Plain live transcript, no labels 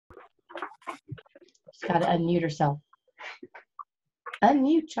got to unmute herself.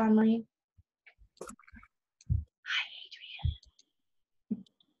 Unmute, Shawn Marie. Hi, Adrienne.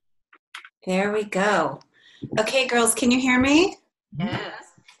 There we go. Okay, girls, can you hear me? Yes.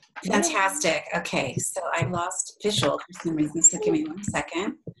 Fantastic. Okay, so I lost visual for some reason, so give me 1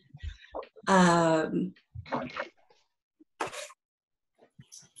 second.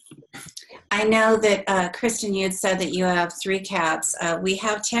 I know that, Kristen, you had said that you have 3 cats. We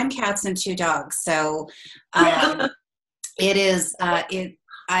have 10 cats and 2 dogs, so it is,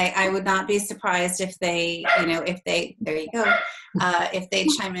 I would not be surprised if they, there you go, if they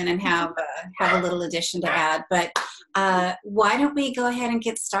chime in and have a little addition to add. But why don't we go ahead and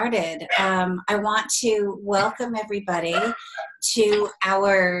get started? I want to welcome everybody to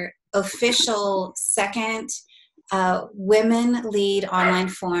our official second Women Lead online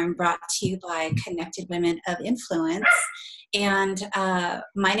forum brought to you by Connected Women of Influence. And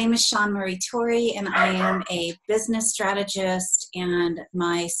my name is Shawn Marie Turi, and I am a business strategist, and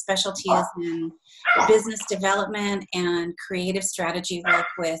my specialty is in business development and creative strategy work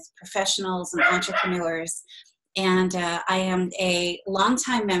with professionals and entrepreneurs. And I am a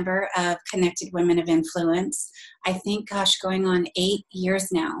longtime member of Connected Women of Influence. I think, gosh, going on 8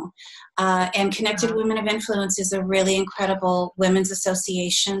 years now. And Connected Women of Influence is a really incredible women's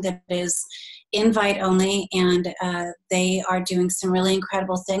association that is invite only, and they are doing some really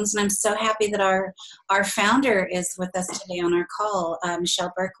incredible things. And I'm so happy that our founder is with us today on our call,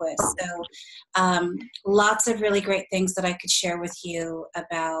 Michelle Berquist. So lots of really great things that I could share with you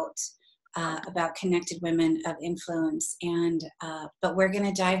about Connected Women of Influence. And but we're going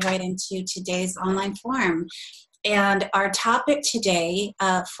to dive right into today's online forum. And our topic today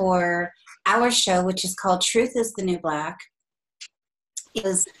for our show, which is called Truth is the New Black,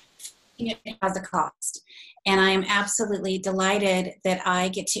 is it has a cost. And I am absolutely delighted that I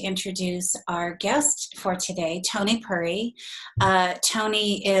get to introduce our guest for today, Toni Purry.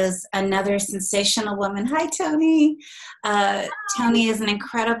 Toni is another sensational woman. Hi, Toni. Toni is an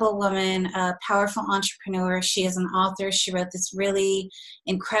incredible woman, a powerful entrepreneur. She is an author. She wrote this really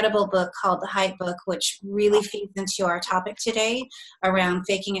incredible book called The Hype Book, which really feeds into our topic today around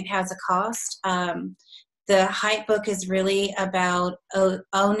faking it has a cost. The Hype Book is really about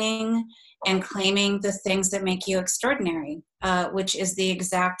owning and claiming the things that make you extraordinary, which is the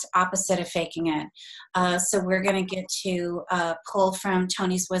exact opposite of faking it. So we're going to get to pull from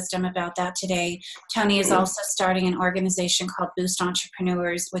Toni's wisdom about that today. Toni is also starting an organization called Boost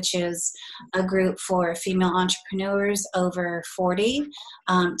Entrepreneurs, which is a group for female entrepreneurs over 40,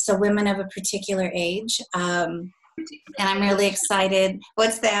 so women of a particular age. And I'm really excited.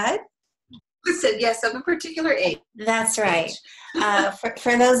 What's that? I said yes, of a particular age. That's right.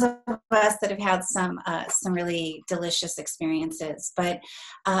 For those of us that have had some really delicious experiences, but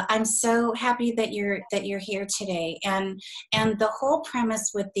I'm so happy that you're here today. And the whole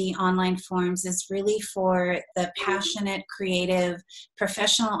premise with the online forums is really for the passionate, creative,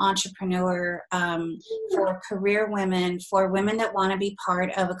 professional entrepreneur, for career women, for women that want to be part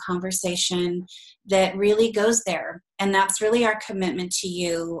of a conversation that really goes there. And that's really our commitment to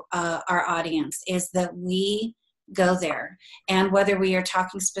you, our audience, is that we go there. And whether we are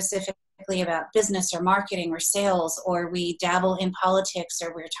talking specifically about business or marketing or sales, or we dabble in politics,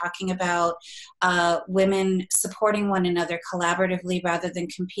 or we're talking about women supporting one another collaboratively rather than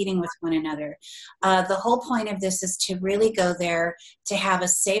competing with one another. The whole point of this is to really go there, to have a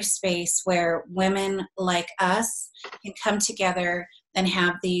safe space where women like us can come together and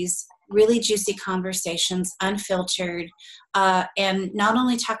have these really juicy conversations, unfiltered, and not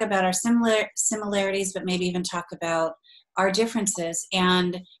only talk about our similarities, but maybe even talk about our differences,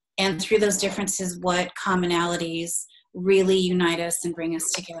 and through those differences, what commonalities really unite us and bring us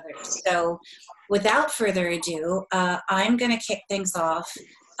together. So without further ado, I'm going to kick things off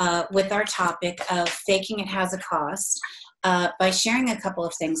with our topic of faking it has a cost, by sharing a couple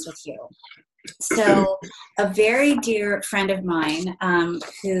of things with you. So a very dear friend of mine,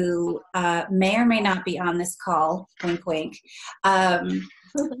 who may or may not be on this call, wink, wink,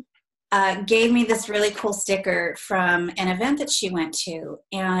 gave me this really cool sticker from an event that she went to.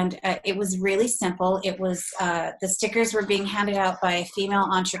 And it was really simple. It was, the stickers were being handed out by a female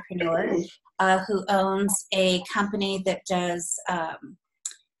entrepreneur who owns a company that does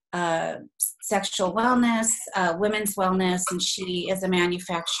sexual wellness, women's wellness, and she is a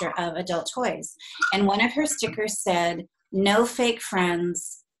manufacturer of adult toys. And one of her stickers said, "No fake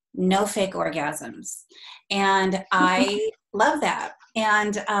friends, no fake orgasms." And I love that.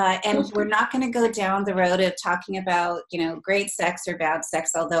 And we're not going to go down the road of talking about, great sex or bad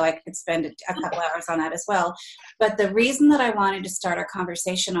sex, although I could spend a couple hours on that as well. But the reason that I wanted to start our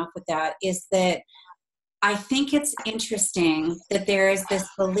conversation off with that is that I think it's interesting that there is this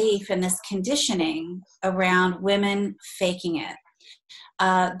belief and this conditioning around women faking it.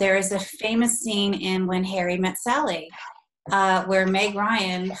 There is a famous scene in When Harry Met Sally, where Meg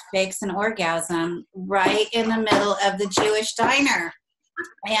Ryan fakes an orgasm right in the middle of the Jewish diner.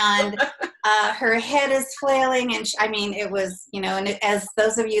 And her head is flailing, and I mean, it was, you know, and as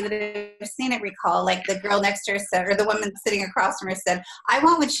those of you that have seen it recall, like the girl next to her said, or the woman sitting across from her said, "I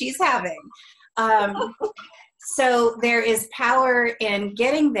want what she's having." So there is power in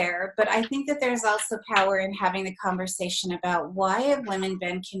getting there, but I think that there's also power in having the conversation about why have women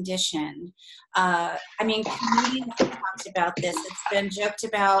been conditioned. I mean, comedians have talked about this. It's been joked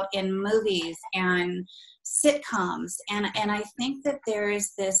about in movies and sitcoms, and I think that there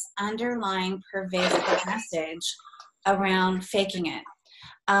is this underlying pervasive message around faking it.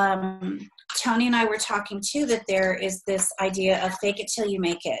 Toni and I were talking too that there is this idea of fake it till you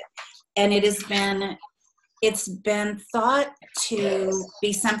make it, and it's been thought to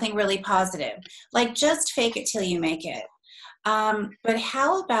be something really positive, like just fake it till you make it. But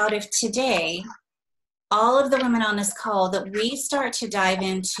how about if today, all of the women on this call, that we start to dive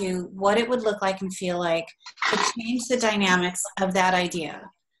into what it would look like and feel like to change the dynamics of that idea?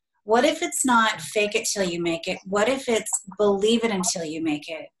 What if it's not fake it till you make it? What if it's believe it until you make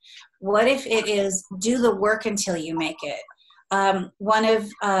it? What if it is do the work until you make it? One of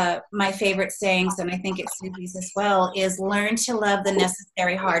my favorite sayings, and I think it's Suzy's as well, is learn to love the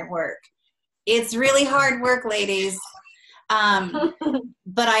necessary hard work. It's really hard work, ladies.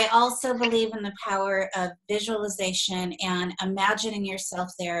 But I also believe in the power of visualization and imagining yourself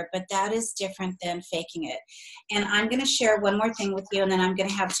there, but that is different than faking it. And I'm going to share one more thing with you, and then I'm going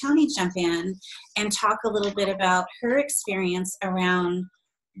to have Toni jump in and talk a little bit about her experience around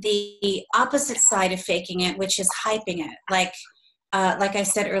the opposite side of faking it, which is hyping it. Like I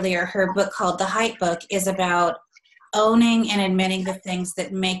said earlier, her book called The Hype Book is about owning and admitting the things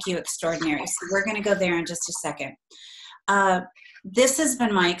that make you extraordinary. So we're going to go there in just a second. This has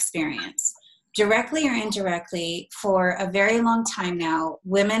been my experience. Directly or indirectly, for a very long time now,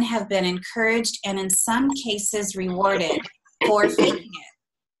 women have been encouraged and in some cases rewarded for faking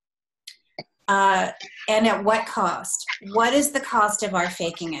it. And at what cost? What is the cost of our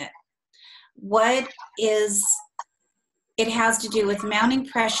faking it? It has to do with mounting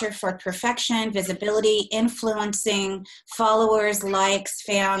pressure for perfection, visibility, influencing followers, likes,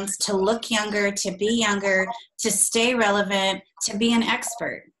 fans, to look younger, to be younger, to stay relevant, to be an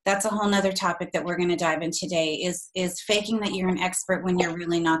expert. That's a whole nother topic that we're going to dive in today, is faking that you're an expert when you're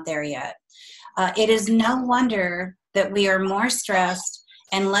really not there yet. It is no wonder that we are more stressed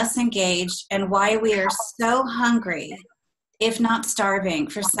and less engaged, and why we are so hungry, if not starving,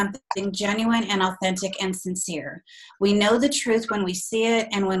 for something genuine and authentic and sincere. We know the truth when we see it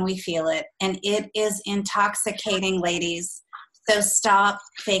and when we feel it, and it is intoxicating, ladies. So stop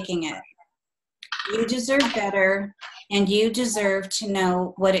faking it. You deserve better, and you deserve to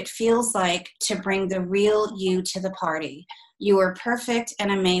know what it feels like to bring the real you to the party. You are perfect and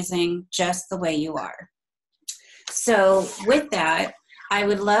amazing just the way you are. So with that, I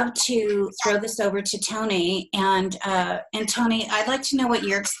would love to throw this over to Toni. And Toni, I'd like to know what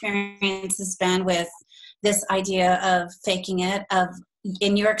your experience has been with this idea of faking it.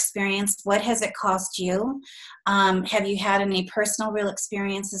 In your experience, what has it cost you? Have you had any personal real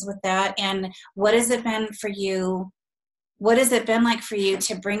experiences with that? And what has it been for you? What has it been like for you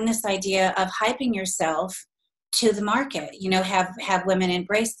to bring this idea of hyping yourself to the market? You know, have women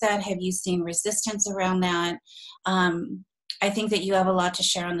embraced that? Have you seen resistance around that? I think that you have a lot to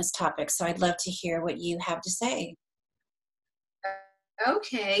share on this topic, so I'd love to hear what you have to say.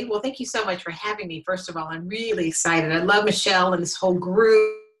 Okay, well, thank you so much for having me. First of all, I'm really excited. I love Michelle and this whole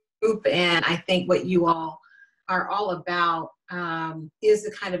group, and I think what you all are all about is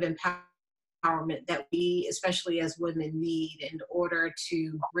the kind of empowerment that we, especially as women, need in order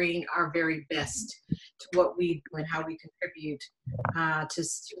to bring our very best to what we do and how we contribute to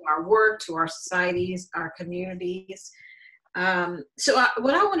our work, to our societies, our communities.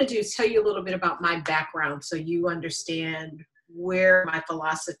 What I want to do is tell you a little bit about my background so you understand where my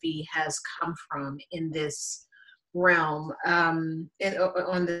philosophy has come from in this realm on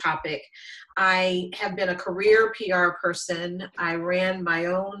the topic. I have been a career PR person. I ran my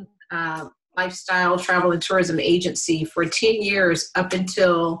own lifestyle travel and tourism agency for 10 years up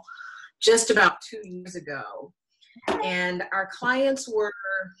until just about 2 years ago. And our clients were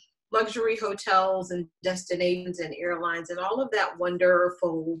luxury hotels and destinations and airlines and all of that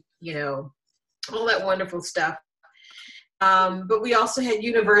wonderful, all that wonderful stuff. But we also had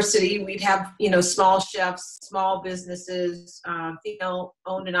university. We'd have, small chefs, small businesses, female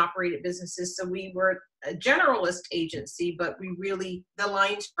owned and operated businesses. So we were a generalist agency, but the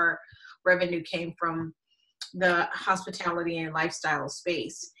lion's share of our revenue came from the hospitality and lifestyle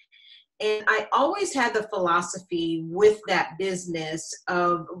space. And I always had the philosophy with that business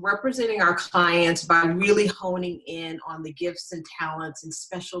of representing our clients by really honing in on the gifts and talents and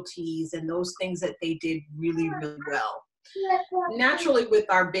specialties and those things that they did really, really well. Naturally, with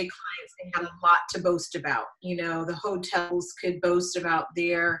our big clients, they had a lot to boast about. The hotels could boast about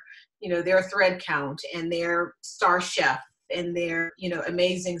their thread count and their star chef and their,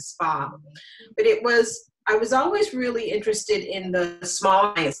 amazing spa. But I was always really interested in the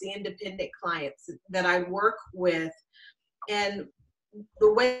small clients, the independent clients that I work with. And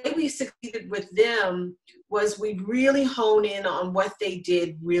the way we succeeded with them was we really hone in on what they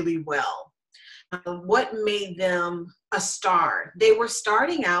did really well. What made them a star. They were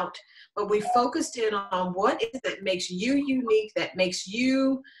starting out, but we focused in on what is it that makes you unique, that makes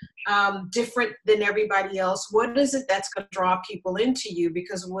you different than everybody else. What is it that's going to draw people into you?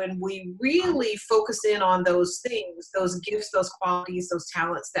 Because when we really focus in on those things, those gifts, those qualities, those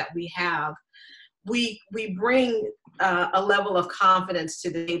talents that we have, we bring a level of confidence to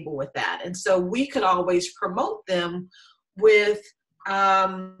the table with that. And so we could always promote them with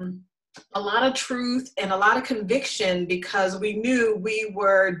a lot of truth and a lot of conviction, because we knew we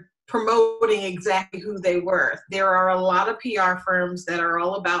were promoting exactly who they were. There are a lot of PR firms that are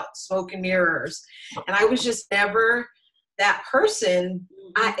all about smoke and mirrors. And I was just never that person.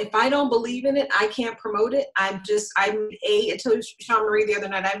 If I don't believe in it, I can't promote it. I told Shawn Marie the other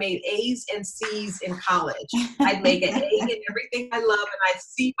night, I made A's and C's in college. I'd make an A in everything I love, and I'd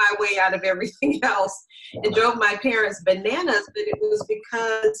see my way out of everything else. It drove my parents bananas, but it was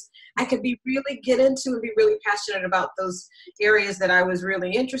because I could get into and be really passionate about those areas that I was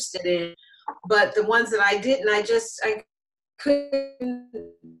really interested in. But the ones that I didn't, I couldn't.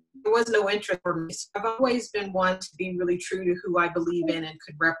 There was no interest for me. So I've always been one to be really true to who I believe in and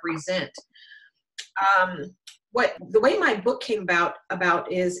could represent. The way my book came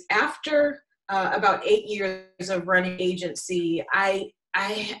about is after about 8 years of running agency, I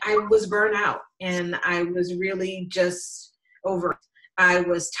was burnt out, and I was really just over it. I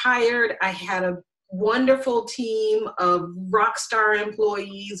was tired. I had a wonderful team of rock star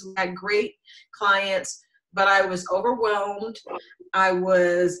employees. We had great clients, but I was overwhelmed. I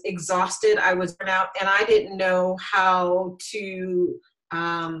was exhausted. I was burnt out, and I didn't know how to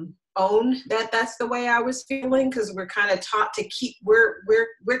own that that's the way I was feeling, because we're kind of taught to keep, we're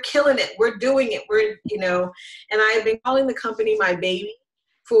killing it. We're doing it. And I had been calling the company my baby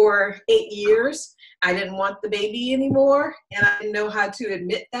for 8 years. I didn't want the baby anymore, and I didn't know how to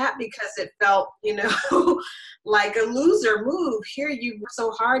admit that, because it felt, like a loser move. Here you worked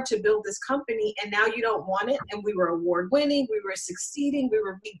so hard to build this company, and now you don't want it. And we were award winning, we were succeeding, we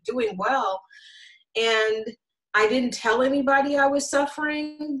were doing well, and I didn't tell anybody I was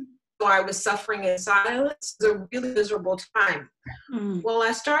suffering. So I was suffering in silence. It was a really miserable time. Well,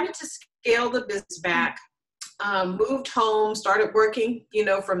 I started to scale the business back, moved home, started working,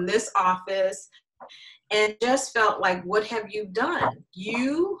 from this office, and just felt like, what have you done?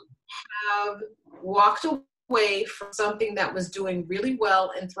 You have walked away from something that was doing really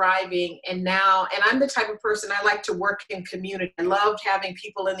well and thriving. And I'm the type of person, I like to work in community. I loved having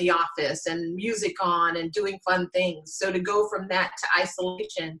people in the office and music on and doing fun things. So to go from that to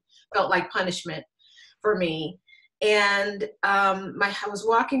isolation felt like punishment for me. And I was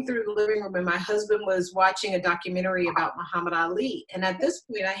walking through the living room, and my husband was watching a documentary about Muhammad Ali. And at this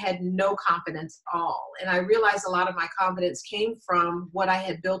point, I had no confidence at all. And I realized a lot of my confidence came from what I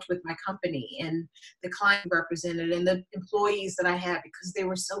had built with my company and the client represented and the employees that I had, because they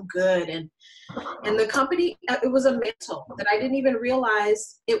were so good. And the company, it was a mantle that I didn't even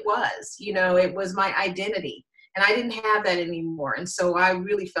realize it was. It was my identity. And I didn't have that anymore. And so I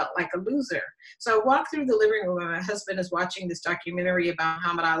really felt like a loser. So I walked through the living room, and my husband is watching this documentary about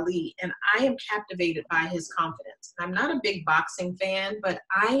Muhammad Ali, and I am captivated by his confidence. I'm not a big boxing fan, but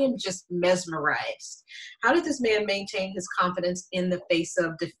I am just mesmerized. How did this man maintain his confidence in the face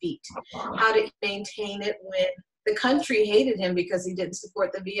of defeat? How did he maintain it when the country hated him because he didn't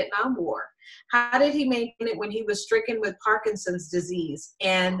support the Vietnam War? How did he maintain it when he was stricken with Parkinson's disease?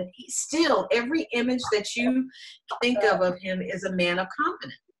 And still, every image that you think of him is a man of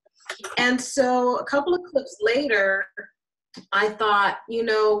confidence. And so a couple of clips later, I thought,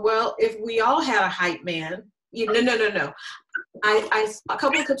 well, if we all had a hype man, no. A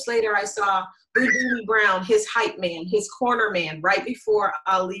couple of clips later, I saw Boudini Brown, his hype man, his corner man, right before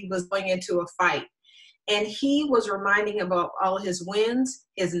Ali was going into a fight. And he was reminding about all his wins,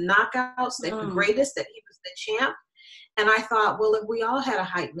 his knockouts, the greatest, that he was the champ. And I thought, well, if we all had a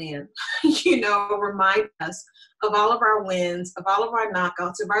hype man, remind us of all of our wins, of all of our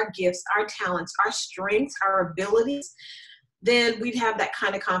knockouts, of our gifts, our talents, our strengths, our abilities, then we'd have that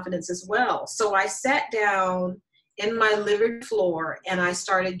kind of confidence as well. So I sat down in my living floor and I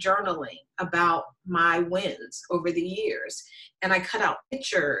started journaling about my wins over the years. And I cut out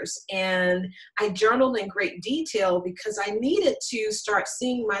pictures and I journaled in great detail because I needed to start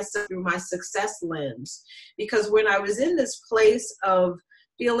seeing myself through my success lens. Because when I was in this place of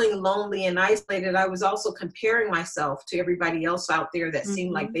feeling lonely and isolated, I was also comparing myself to everybody else out there that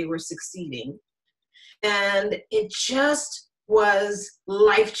seemed like they were succeeding. And it just was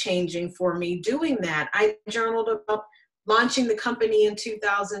life-changing for me doing that. I journaled about launching the company in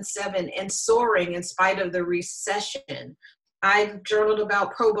 2007 and soaring in spite of the recession. I journaled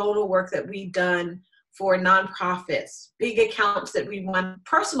about pro bono work that we've done for nonprofits, big accounts that we won,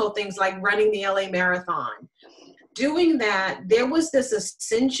 personal things like running the LA Marathon. Doing that, there was this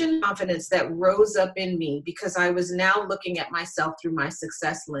ascension confidence that rose up in me because I was now looking at myself through my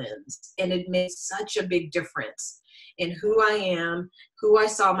success lens. And it made such a big difference in who I am, who I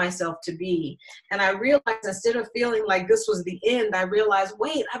saw myself to be. And I realized instead of feeling like this was the end, I realized,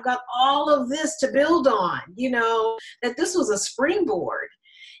 wait, I've got all of this to build on, that this was a springboard.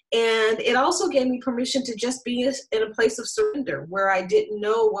 And it also gave me permission to just be in a place of surrender where I didn't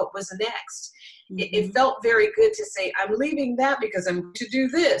know what was next. It felt very good to say, I'm leaving that because I'm going to do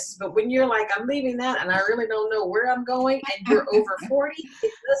this. But when you're like, I'm leaving that and I really don't know where I'm going and you're over 40,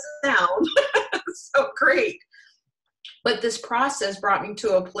 it doesn't sound so great. But this process brought me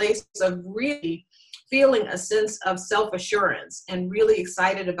to a place of really feeling a sense of self-assurance and really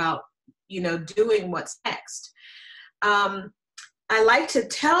excited about, doing what's next. I like to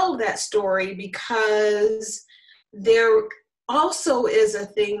tell that story because there also is a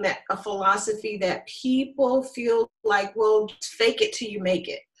philosophy that people feel like, well, just fake it till you make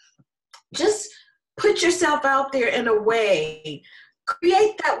it. Just put yourself out there in a way.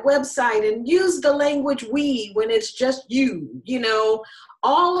 Create that website and use the language we when it's just you,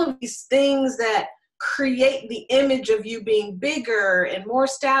 all of these things that create the image of you being bigger and more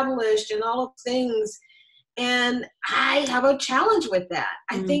established and all of things. And I have a challenge with that.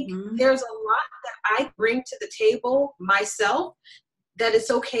 I think there's a lot that I bring to the table myself, that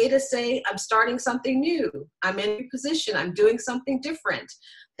it's okay to say, I'm starting something new. I'm in a new position. I'm doing something different.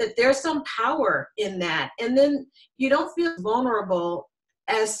 That there's some power in that. And then you don't feel vulnerable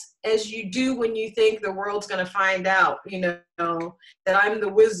as you do when you think the world's going to find out, that I'm the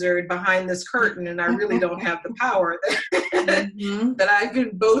wizard behind this curtain and I really don't have the power that I've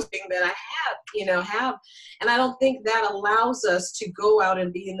been boasting that I have. And I don't think that allows us to go out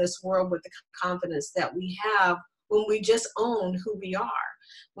and be in this world with the confidence that we have when we just own who we are,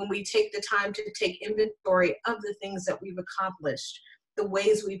 when we take the time to take inventory of the things that we've accomplished, the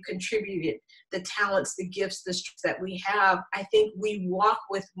ways we've contributed, the talents, the gifts, the strengths that we have. I think we walk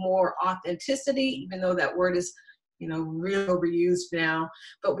with more authenticity, even though that word is, really overused now,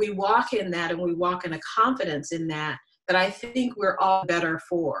 but we walk in that and we walk in a confidence in that I think we're all better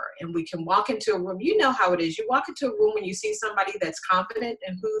for. And we can walk into a room, how it is. You walk into a room and you see somebody that's confident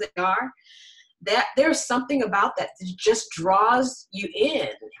in who they are, that there's something about that just draws you in.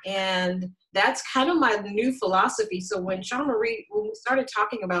 And that's kind of my new philosophy. So when Shawn Marie, when we started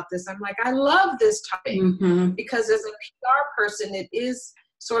talking about this, I'm like, I love this topic because as a PR person, it is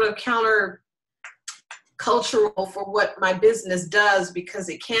sort of counter cultural for what my business does because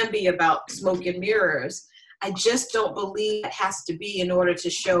it can be about smoke and mirrors. I just don't believe it has to be in order to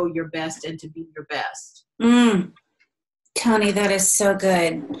show your best and to be your best. Toni, that is so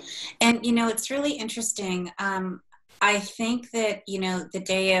good. And, it's really interesting. I think that, the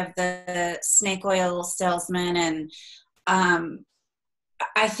day of the snake oil salesman and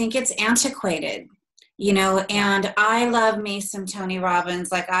I think it's antiquated, and I love me some Tony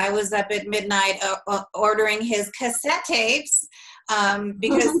Robbins. Like I was up at midnight ordering his cassette tapes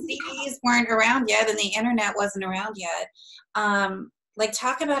because CDs weren't around yet and the internet wasn't around yet.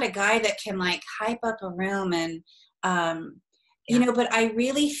 Talk about a guy that can hype up a room and, but I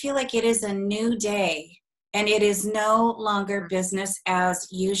really feel like it is a new day and it is no longer business as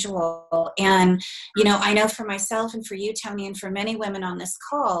usual. And, I know for myself and for you, Toni, and for many women on this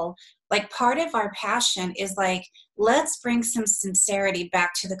call, part of our passion is let's bring some sincerity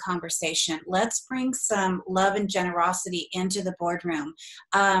back to the conversation. Let's bring some love and generosity into the boardroom.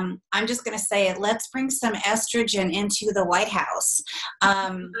 I'm just going to say it. Let's bring some estrogen into the White House.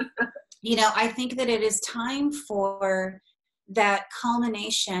 I think that it is time for that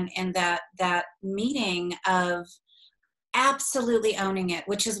culmination and that meeting of absolutely owning it,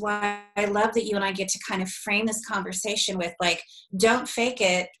 which is why I love that you and I get to kind of frame this conversation with, like, don't fake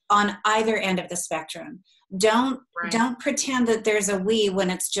it on either end of the spectrum. Don't pretend that there's a we when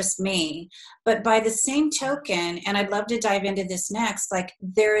it's just me. But by the same token, and I'd love to dive into this next, like,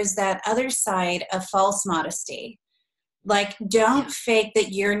 there is that other side of false modesty. Like, don't fake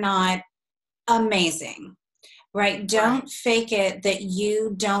that you're not amazing. Right? Don't fake it that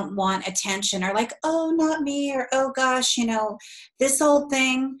you don't want attention, or like, oh, not me, or oh gosh, this whole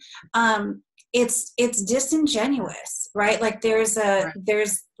thing. It's disingenuous, right? Like there's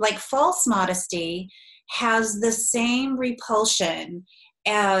like false modesty has the same repulsion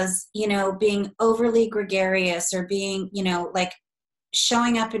as, being overly gregarious, or being, like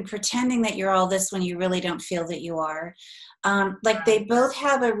showing up and pretending that you're all this when you really don't feel that you are. Like they both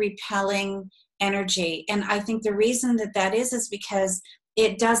have a repelling energy. And I think the reason that is because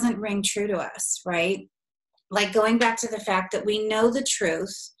it doesn't ring true to us, right? Like going back to the fact that we know the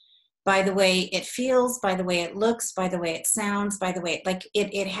truth by the way it feels, by the way it looks, by the way it sounds, by the way, like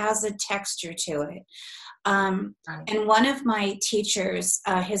it has a texture to it. And one of my teachers,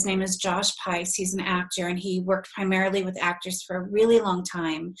 his name is Josh Pice. He's an actor, and he worked primarily with actors for a really long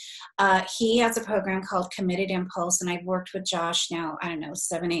time. He has a program called Committed Impulse, and I've worked with Josh now,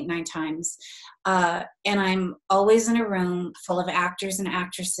 7, 8, 9 times. And I'm always in a room full of actors and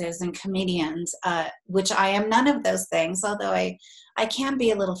actresses and comedians, which I am none of those things, although I can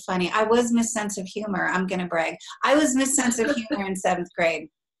be a little funny. I was Miss Sense of Humor. I'm going to brag. I was Miss Sense of Humor in 7th grade.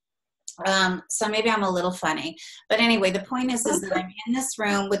 So maybe I'm a little funny, but anyway, the point is that I'm in this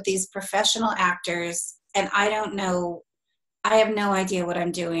room with these professional actors, and I have no idea what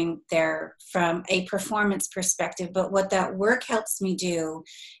I'm doing there from a performance perspective, but what that work helps me do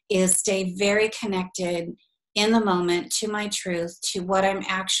is stay very connected in the moment to my truth, to what I'm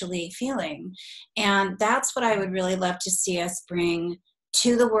actually feeling. And that's what I would really love to see us bring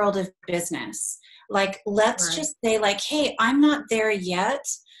to the world of business. Like, let's just say, like, hey, I'm not there yet.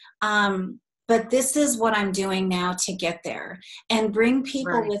 But this is what I'm doing now to get there, and bring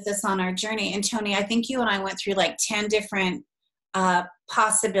people with us on our journey. And Toni, I think you and I went through like 10 different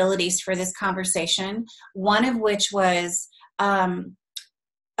possibilities for this conversation. One of which was,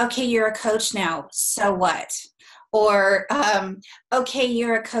 okay, you're a coach now, so what? Or, okay,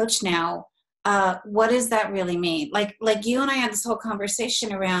 you're a coach now. What does that really mean? Like you and I had this whole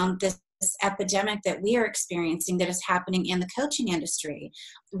conversation around this epidemic that we are experiencing that is happening in the coaching industry,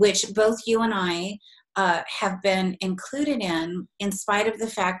 which both you and I have been included in spite of the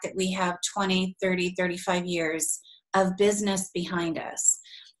fact that we have 20, 30, 35 years of business behind us.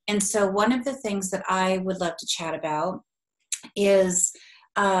 And so one of the things that I would love to chat about is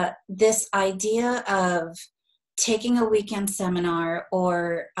this idea of taking a weekend seminar,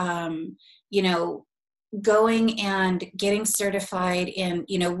 or, going and getting certified in,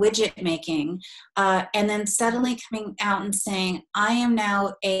 widget making, and then suddenly coming out and saying, I am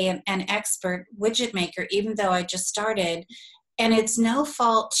now an expert widget maker, even though I just started. And it's no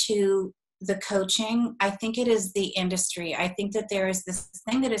fault to the coaching. I think it is the industry. I think that there is this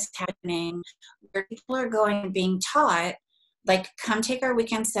thing that is happening where people are going and being taught, like, come take our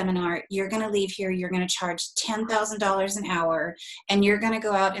weekend seminar. You're going to leave here. You're going to charge $10,000 an hour, and you're going to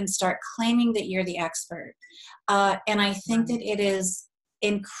go out and start claiming that you're the expert. And I think that it is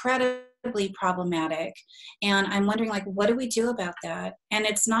incredibly problematic. And I'm wondering, like, what do we do about that? And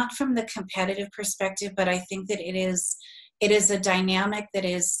it's not from the competitive perspective, but I think that it is a dynamic that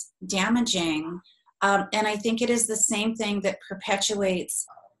is damaging. And I think it is the same thing that perpetuates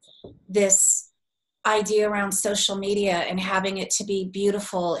this idea around social media and having it to be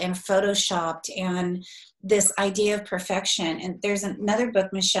beautiful and photoshopped, and this idea of perfection. And there's another book,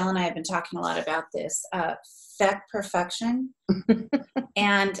 Michelle and I have been talking a lot about this, Feck Perfection.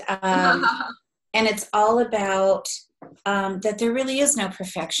 And it's all about that there really is no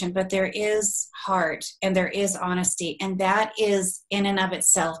perfection, but there is heart and there is honesty. And that is in and of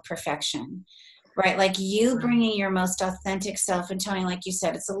itself perfection. Right? Like you bringing your most authentic self. And Toni, like you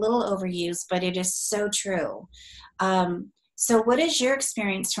said, it's a little overused, but it is so true. So what is your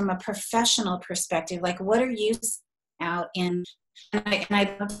experience from a professional perspective? Like, what are you out in, and I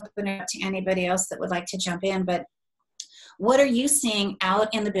don't open it up to anybody else that would like to jump in, but what are you seeing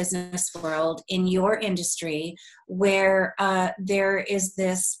out in the business world, in your industry, where there is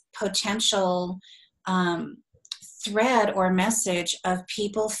this potential thread or message of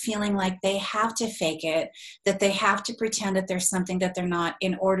people feeling like they have to fake it, that they have to pretend that there's something that they're not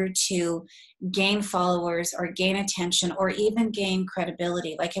in order to gain followers or gain attention or even gain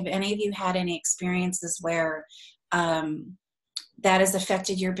credibility? Like, have any of you had any experiences where that has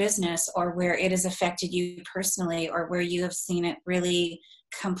affected your business, or where it has affected you personally, or where you have seen it really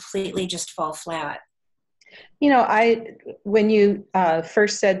completely just fall flat? You know, when you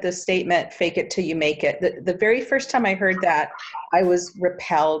first said the statement, fake it till you make it, the very first time I heard that, I was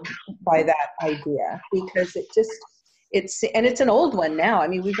repelled by that idea, because it's an old one now. I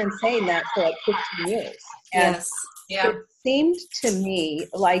mean, we've been saying that for like 15 years. And Yes. Yeah. it seemed to me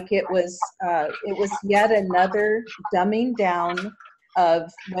like it was yet another dumbing down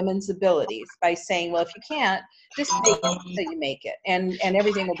of women's abilities by saying, well, if you can't, just fake it till you make it, and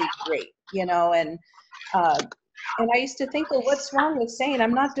everything will be great, you know. And I used to think, well, what's wrong with saying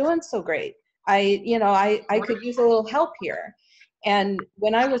I'm not doing so great? I could use a little help here. And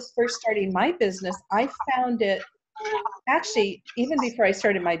when I was first starting my business, I found it, actually, even before I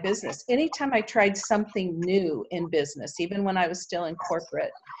started my business, anytime I tried something new in business, even when I was still in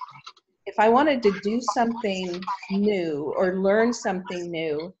corporate, if I wanted to do something new or learn something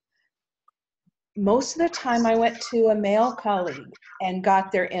new, most of the time I went to a male colleague and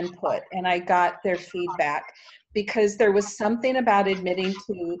got their input, and I got their feedback, because there was something about admitting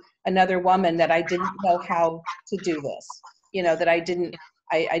to another woman that I didn't know how to do this, you know, that I didn't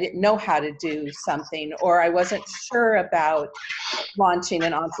know how to do something, or I wasn't sure about launching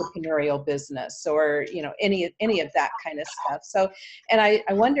an entrepreneurial business, or, you know, any of that kind of stuff. So, and I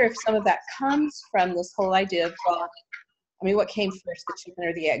wonder if some of that comes from this whole idea of, well, I mean, what came first, the chicken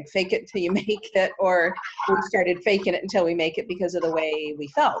or the egg? Fake it until you make it, or we started faking it until we make it because of the way we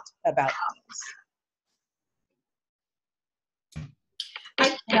felt about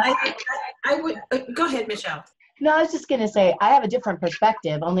things? I would go ahead, Michelle. No, I was just going to say, I have a different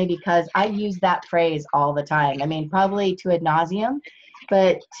perspective, only because I use that phrase all the time. I mean, probably to ad nauseum,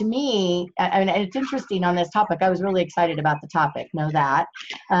 but to me, I mean, and it's interesting on this topic. I was really excited about the topic, know that.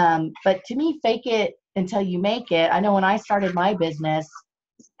 But to me, fake it until you make it. I know when I started my business,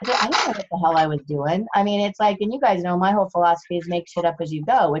 I didn't know what the hell I was doing. I mean, it's like, and you guys know my whole philosophy is make shit up as you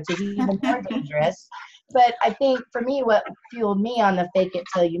go, which is even more dangerous. But I think for me, what fueled me on the fake it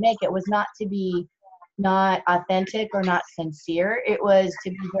till you make it was not to be not authentic or not sincere. It was to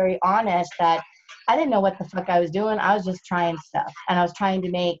be very honest that I didn't know what the fuck I was doing. I was just trying stuff, and I was trying to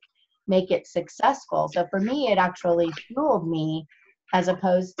make it successful. So for me, it actually fueled me, as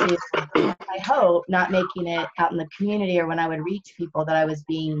opposed to, I hope, not making it out in the community or when I would reach people that I was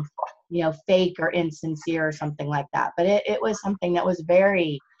being, you know, fake or insincere or something like that. But it was something that was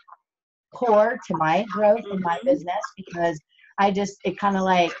very core to my growth in my business, because it kind of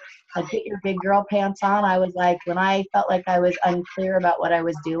like get your big girl pants on. I was like, when I felt like I was unclear about what I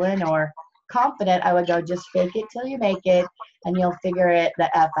was doing or confident, I would go, just fake it till you make it, and you'll figure it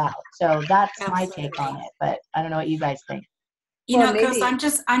the F out. So that's my take on it. But I don't know what you guys think. You know, girls, I'm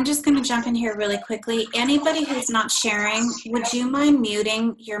just going to jump in here really quickly. Anybody who's not sharing, would you mind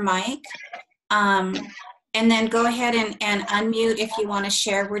muting your mic? And then go ahead and unmute if you want to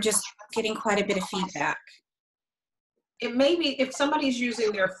share. We're just getting quite a bit of feedback. It may be if somebody's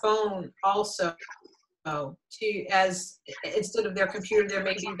using their phone also as instead of their computer, there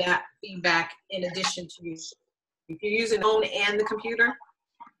may be that feedback in addition to you. If you're using the phone and the computer.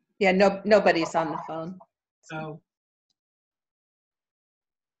 Yeah, nobody's on the phone. So.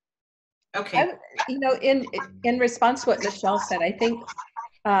 Okay. You know, in response to what Michelle said, I think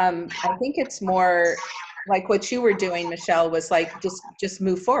it's more like what you were doing, Michelle, was like just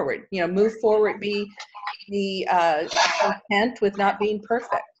move forward. You know, move forward. Be content with not being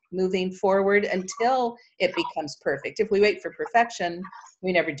perfect. Moving forward until it becomes perfect. If we wait for perfection,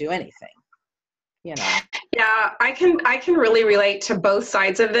 we never do anything. You know. Yeah, I can really relate to both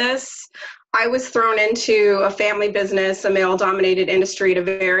sides of this. I was thrown into a family business, a male-dominated industry at a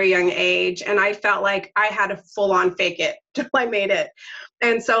very young age, and I felt like I had to full-on fake it till I made it.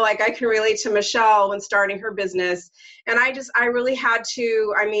 And so, like, I can relate to Michelle when starting her business, and I really had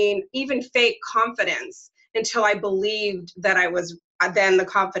to, I mean, even fake confidence until I believed that I was, then the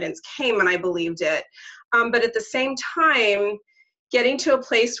confidence came and I believed it. But at the same time, getting to a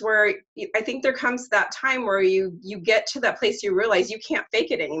place where I think there comes that time where you get to that place you realize you can't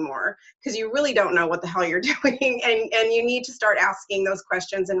fake it anymore because you really don't know what the hell you're doing, and you need to start asking those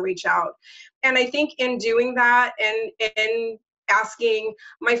questions and reach out. And I think in doing that and asking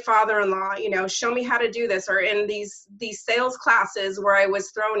my father-in-law, you know, show me how to do this, or in these sales classes where I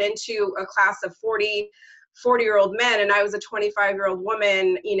was thrown into a class of 40-year-old men and I was a 25-year-old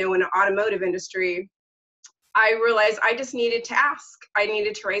woman, you know, in the automotive industry, I realized I just needed to ask. I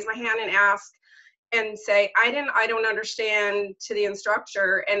needed to raise my hand and ask and say, I don't understand, to the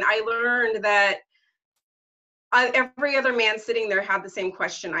instructor. And I learned that every other man sitting there had the same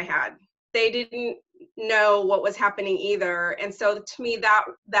question I had. They didn't know what was happening either. And so to me,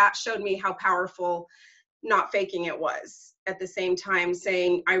 that showed me how powerful not faking it was, at the same time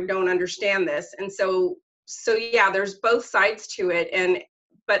saying, I don't understand this. And so yeah, there's both sides to it.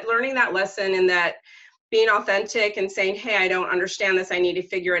 But learning that lesson, and that being authentic and saying, hey, I don't understand this, I need to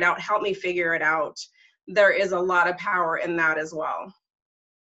figure it out, help me figure it out. There is a lot of power in that as well.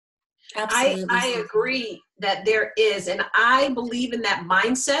 Absolutely. I agree that there is, and I believe in that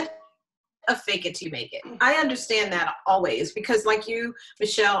mindset of fake it till you make it. I understand that always, because like you,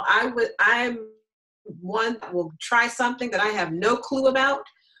 Michelle, I'm one that will try something that I have no clue about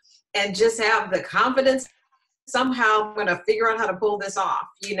and just have the confidence somehow I'm going to figure out how to pull this off,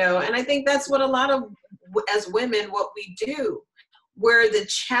 you know. And I think that's what a lot of, as women, what we do. Where the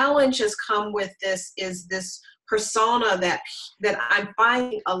challenge has come with this is this persona that I'm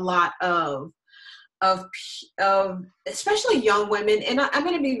finding a lot of especially young women. And I'm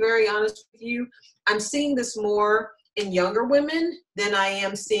going to be very honest with you. I'm seeing this more in younger women than I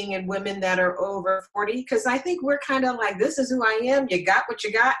am seeing in women that are over 40, because I think we're kind of like, this is who I am. You got what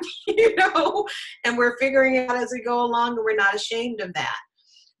you got, you know, and we're figuring it out as we go along, and we're not ashamed of that.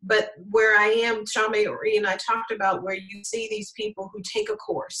 But where I am, Shawn Marie and I talked about, where you see these people who take a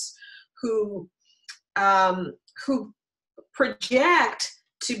course, who project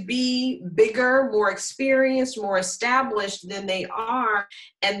to be bigger, more experienced, more established than they are,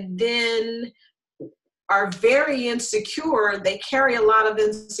 and then are very insecure. They carry a lot of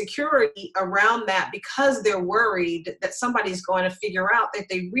insecurity around that because they're worried that somebody's going to figure out that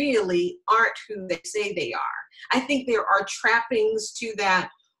they really aren't who they say they are. I think there are trappings to that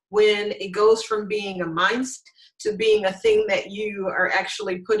when it goes from being a mindset to being a thing that you are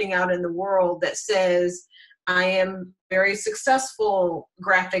actually putting out in the world that says, I am very successful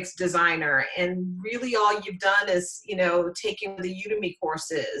graphics designer, and really all you've done is, you know, taking the Udemy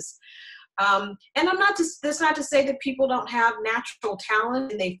courses. And that's not to say that people don't have natural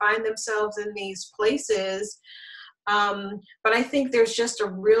talent and they find themselves in these places. But I think there's just a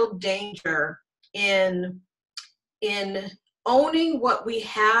real danger in owning what we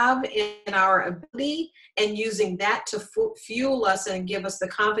have in our ability and using that to fuel us and give us the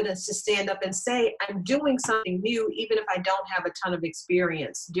confidence to stand up and say, I'm doing something new, even if I don't have a ton of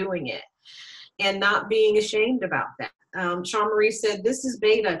experience doing it, and not being ashamed about that. Shawn Marie said, this is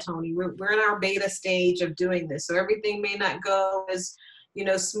beta, Toni. We're in our beta stage of doing this. So everything may not go as, you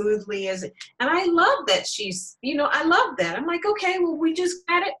know, smoothly as it. And I love that she's, you know, I love that. I'm like, okay, well, we just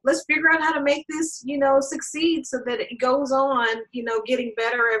got it. Let's figure out how to make this, you know, succeed so that it goes on, you know, getting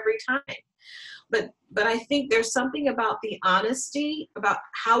better every time. But I think there's something about the honesty, about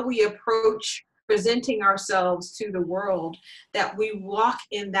how we approach presenting ourselves to the world, that we walk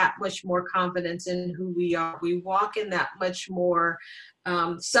in that much more confidence in who we are. We walk in that much more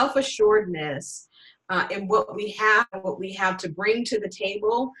self-assuredness in what we have to bring to the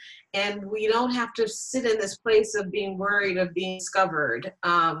table. And we don't have to sit in this place of being worried of being discovered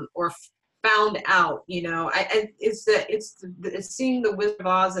or found out, you know. It's seeing the Wizard of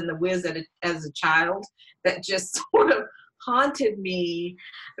Oz and the Wiz as a child that just sort of haunted me.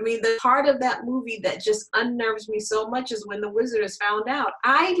 I mean, the part of that movie that just unnerves me so much is when the wizard is found out.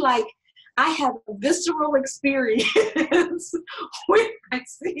 I have a visceral experience when I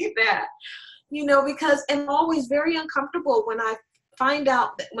see that, you know, because I'm always very uncomfortable when I find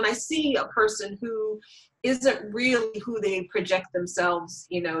out that when I see a person who isn't really who they project themselves,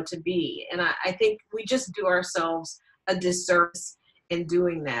 you know, to be. And I think we just do ourselves a disservice in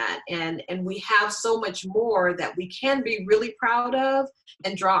doing that. And we have so much more that we can be really proud of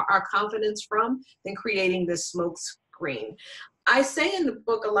and draw our confidence from than creating this smoke screen. I say in the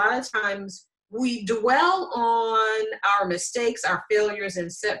book, a lot of times we dwell on our mistakes, our failures and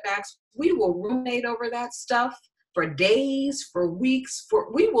setbacks. We will ruminate over that stuff for days, for weeks,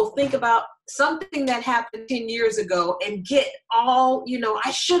 we will think about something that happened 10 years ago and get all, you know,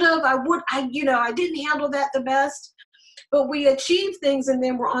 I should have, I didn't handle that the best. But we achieve things, and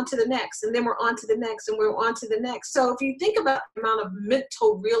then we're on to the next, and then we're on to the next, and we're on to the next. So if you think about the amount of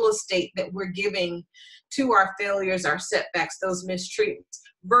mental real estate that we're giving to our failures, our setbacks, those mistreatments,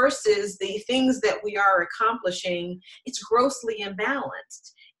 versus the things that we are accomplishing, it's grossly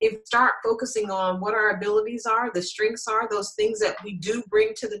imbalanced. If we start focusing on what our abilities are, the strengths are, those things that we do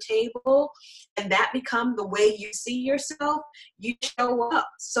bring to the table, and that become the way you see yourself, you show up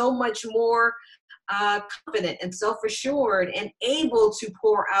so much more confident and self-assured and able to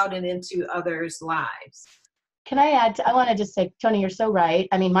pour out and into others' lives. Can I add? I want to just say, Toni, you're so right.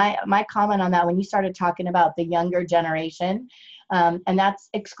 I mean, my comment on that, when you started talking about the younger generation, and that's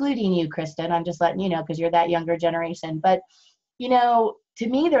excluding you, Kristen. I'm just letting you know because you're that younger generation. But, you know, to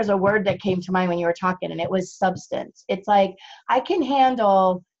me, there's a word that came to mind when you were talking, and it was substance. It's like, I can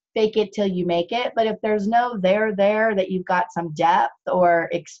handle fake it till you make it, but if there's no there that you've got some depth or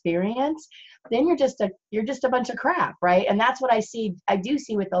experience, then you're just a bunch of crap, right? And that's what I do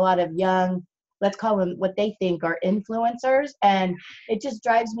see with a lot of young, let's call them what they think are influencers, and it just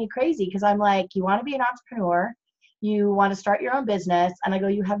drives me crazy because I'm like, you want to be an entrepreneur, you want to start your own business, and I go,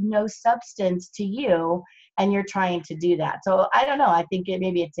 you have no substance to you, and you're trying to do that. So I don't know, I think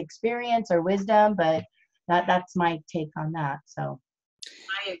maybe it's experience or wisdom, but that's my take on that. So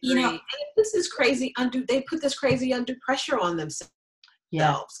I agree. You know, and this is crazy. They put this crazy undue pressure on themselves.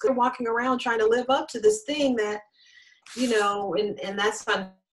 yeah, They're walking around trying to live up to this thing that, and that's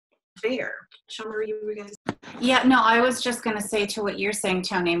unfair. Shawn Marie, you were going to yeah, no, I was just going to say to what you're saying,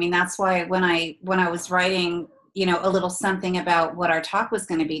 Toni. I mean, that's why when I was writing, a little something about what our talk was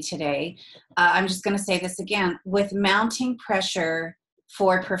going to be today, I'm just going to say this again. With mounting pressure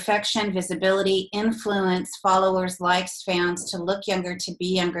for perfection, visibility, influence, followers, likes, fans, to look younger, to be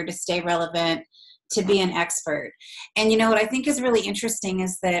younger, to stay relevant, to be an expert. And what I think is really interesting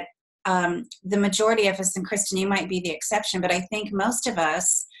is that the majority of us, and Kristen, you might be the exception, but I think most of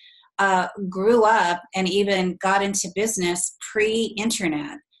us grew up and even got into business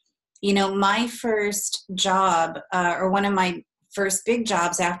pre-internet. My first job, or one of my first big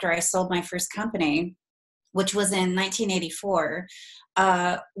jobs after I sold my first company, which was in 1984,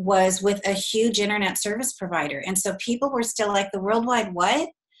 was with a huge internet service provider. And so people were still like, the World Wide what?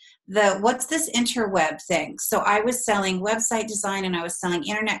 What's this interweb thing? So I was selling website design and I was selling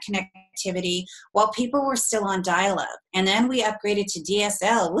internet connectivity while people were still on dial-up. And then we upgraded to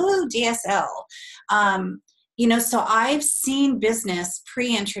DSL. Woo, DSL. So I've seen business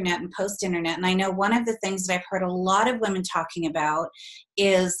pre-internet and post-internet. And I know one of the things that I've heard a lot of women talking about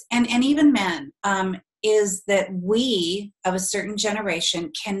is, and even men, is that we of a certain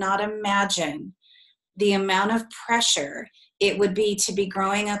generation cannot imagine the amount of pressure it would be to be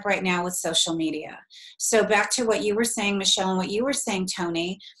growing up right now with social media. So back to what you were saying, Michelle, and what you were saying,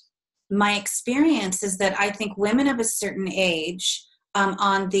 Toni, my experience is that I think women of a certain age,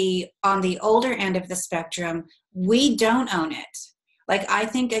 on the older end of the spectrum, we don't own it. Like, I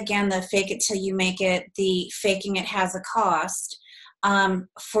think, again, the fake it till you make it, the faking it has a cost.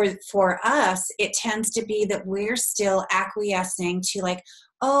 For us, it tends to be that we're still acquiescing to like,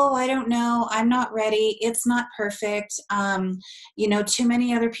 oh, I don't know, I'm not ready, it's not perfect, too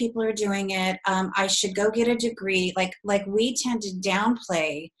many other people are doing it, I should go get a degree. Like we tend to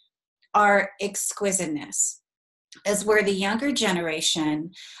downplay our exquisiteness. As we're the younger generation,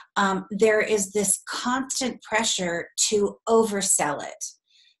 there is this constant pressure to oversell it,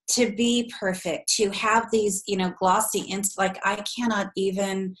 to be perfect, to have these, glossy, like I cannot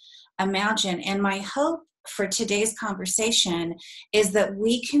even imagine. And my hope for today's conversation is that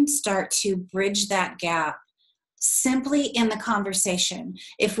we can start to bridge that gap simply in the conversation.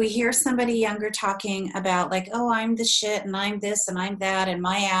 If we hear somebody younger talking about like, oh, I'm the shit and I'm this and I'm that and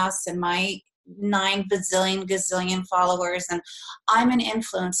my ass and my 9 bazillion gazillion followers and I'm an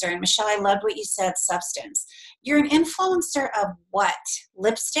influencer. And Michelle, I loved what you said, substance. You're an influencer of what?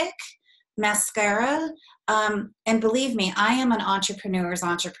 Lipstick? Mascara? And believe me, I am an entrepreneur's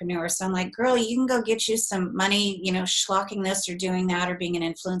entrepreneur. So I'm like, girl, you can go get you some money, schlocking this or doing that or being an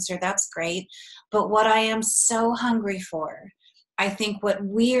influencer. That's great. But what I am so hungry for, I think what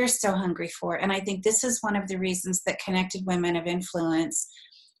we are so hungry for, and I think this is one of the reasons that Connected Women of Influence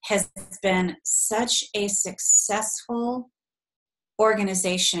has been such a successful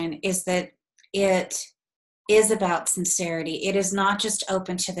organization, is that it is about sincerity. It is not just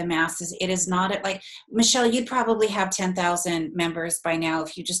open to the masses. It is not like, Michelle, you'd probably have 10,000 members by now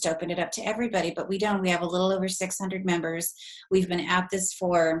if you just opened it up to everybody, but we don't. We have a little over 600 members. We've been at this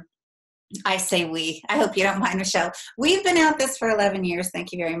for, I say we, I hope you don't mind, Michelle. We've been at this for 11 years.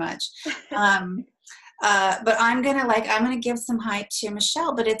 Thank you very much. But I'm gonna give some hype to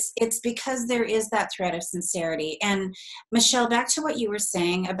Michelle, but it's because there is that thread of sincerity. And Michelle, back to what you were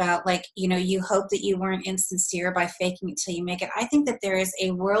saying about like, you hope that you weren't insincere by faking it till you make it. I think that there is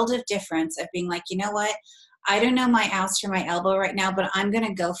a world of difference of being like, you know what, I don't know my ass from my elbow right now, but I'm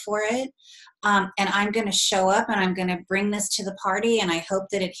gonna go for it. And I'm going to show up and I'm going to bring this to the party and I hope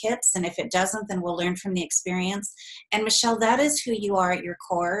that it hits. And if it doesn't, then we'll learn from the experience. And Michelle, that is who you are at your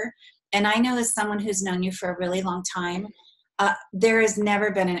core. And I know as someone who's known you for a really long time, there has never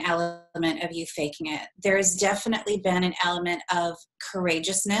been an element of you faking it. There has definitely been an element of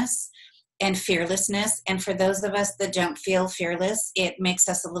courageousness and fearlessness. And for those of us that don't feel fearless, it makes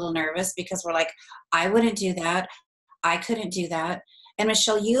us a little nervous because we're like, I wouldn't do that. I couldn't do that. And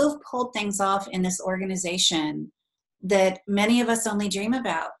Michelle, you have pulled things off in this organization that many of us only dream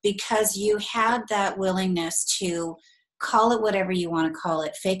about, because you had that willingness to call it whatever you want to call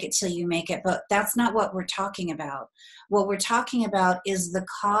it, fake it till you make it. But that's not what we're talking about. What we're talking about is the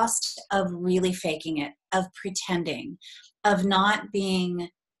cost of really faking it, of pretending, of not being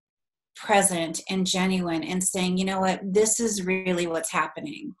present and genuine and saying, you know what, this is really what's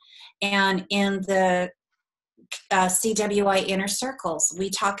happening. And in the CWI inner circles,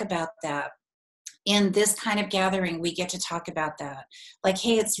 we talk about that. In this kind of gathering, we get to talk about that. Like,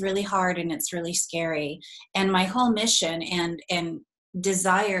 hey, it's really hard and it's really scary. And my whole mission and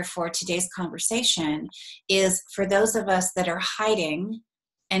desire for today's conversation is for those of us that are hiding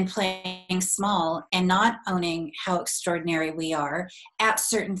and playing small and not owning how extraordinary we are at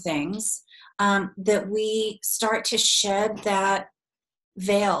certain things, that we start to shed that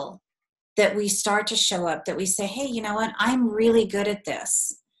veil, that we start to show up, that we say, hey, you know what, I'm really good at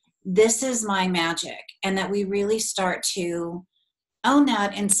this. This is my magic. And that we really start to own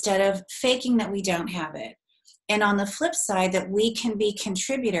that instead of faking that we don't have it. And on the flip side, that we can be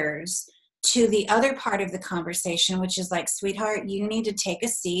contributors to the other part of the conversation, which is like, sweetheart, you need to take a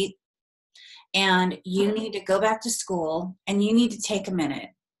seat and you need to go back to school and you need to take a minute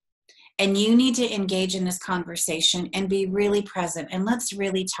and you need to engage in this conversation and be really present and let's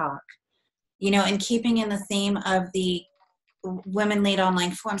really talk. You know, and keeping in the theme of the Women Lead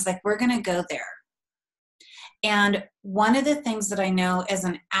Online Forums, like, we're going to go there. And one of the things that I know as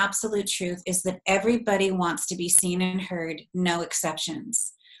an absolute truth is that everybody wants to be seen and heard, no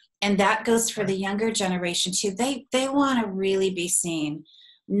exceptions. And that goes for the younger generation too. They want to really be seen,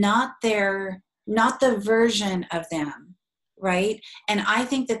 not the version of them, right? And I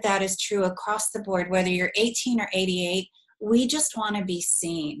think that that is true across the board, whether you're 18 or 88, we just want to be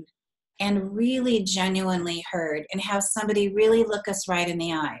seen and really genuinely heard and have somebody really look us right in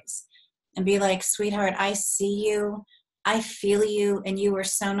the eyes and be like, sweetheart, I see you, I feel you, and you are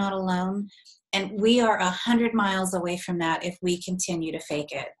so not alone. And we are 100 miles away from that if we continue to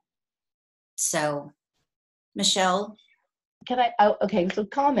fake it. So, Michelle? Okay, so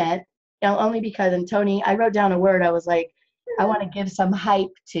comment, only because, and Toni, I wrote down a word, I was like, I want to give some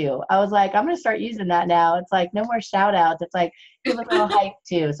hype to. I was like, I'm going to start using that now. It's like, no more shout outs. It's like, give a little hype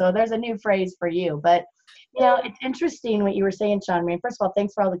too. So there's a new phrase for you. But, it's interesting what you were saying, Shawn Marie. First of all,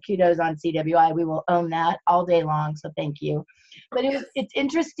 thanks for all the kudos on CWI. We will own that all day long. So thank you. But it's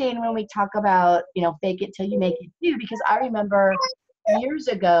interesting when we talk about, fake it till you make it too, because I remember years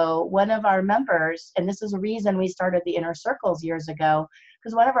ago, one of our members, and this is a reason we started the inner circles years ago,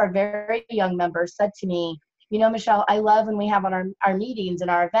 because one of our very young members said to me, Michelle, I love when we have on our meetings and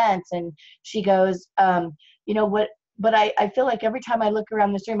our events. And she goes, but I feel like every time I look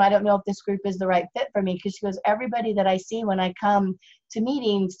around this room, I don't know if this group is the right fit for me. Because she goes, everybody that I see when I come to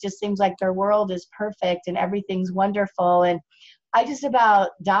meetings just seems like their world is perfect and everything's wonderful. And I just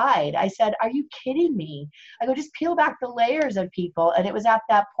about died. I said, are you kidding me? I go, just peel back the layers of people. And it was at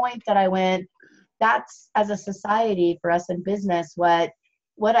that point that I went, that's, as a society, for us in business,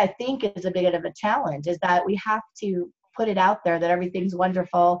 what I think is a bit of a challenge is that we have to put it out there that everything's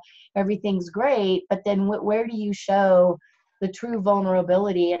wonderful, everything's great, but then where do you show the true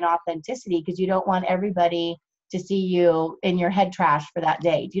vulnerability and authenticity? Because you don't want everybody to see you in your head trash for that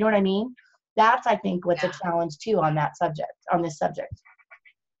day. Do you know what I mean? That's, I think, what's a challenge too on this subject.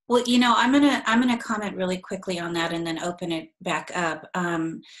 Well, I'm gonna comment really quickly on that and then open it back up.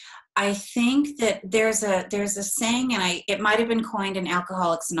 I think that there's a saying, and it might have been coined in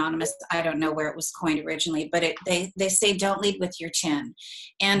Alcoholics Anonymous. I don't know where it was coined originally, but they say don't lead with your chin.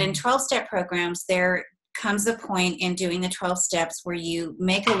 And in 12-step programs, there comes a point in doing the 12 steps where you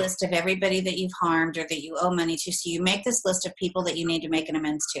make a list of everybody that you've harmed or that you owe money to. So you make this list of people that you need to make an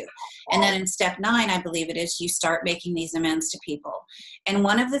amends to. And then in step 9, I believe it is, you start making these amends to people. And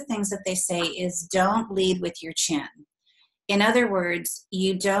one of the things that they say is don't lead with your chin. In other words,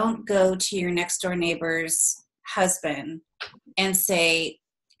 you don't go to your next door neighbor's husband and say,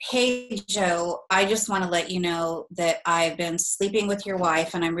 hey, Joe, I just want to let you know that I've been sleeping with your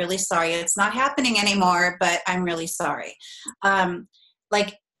wife and I'm really sorry. It's not happening anymore, but I'm really sorry.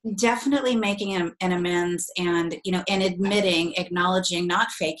 Definitely making an amends and, and admitting, acknowledging,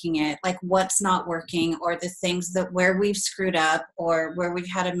 not faking it, like what's not working or the things that where we've screwed up or where we've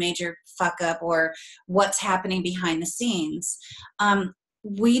had a major fuck up or what's happening behind the scenes.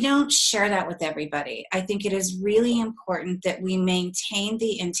 We don't share that with everybody. I think it is really important that we maintain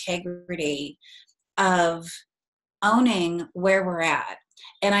the integrity of owning where we're at.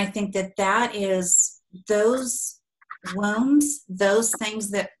 And I think that is those wounds, those things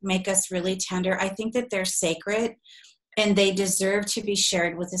that make us really tender, I think that they're sacred and they deserve to be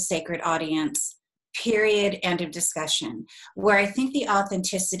shared with a sacred audience period, end of discussion. Where I think the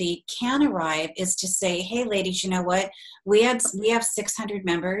authenticity can arrive is to say, hey ladies, you know what, we have 600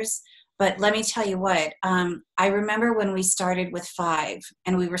 members, but let me tell you what, I remember when we started with 5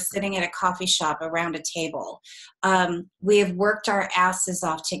 and we were sitting at a coffee shop around a table. We have worked our asses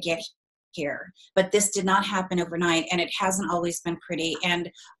off to get here, but this did not happen overnight, and it hasn't always been pretty,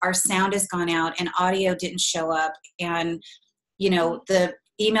 and our sound has gone out and audio didn't show up, and the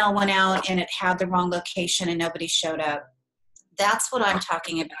email went out and it had the wrong location and nobody showed up. That's what I'm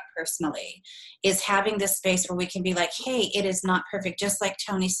talking about personally, is having this space where we can be like, hey, it is not perfect. Just like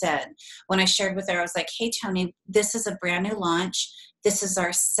Toni said, when I shared with her, I was like, hey, Toni, this is a brand new launch. This is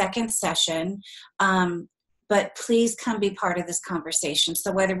our second session. But please come be part of this conversation.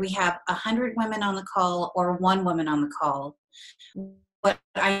 So whether we have 100 women on the call or 1 woman on the call, what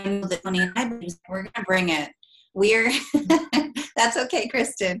I know that Toni and I believe, we're going to bring it. That's okay,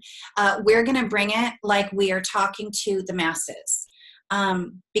 Kristen. We're going to bring it like we are talking to the masses,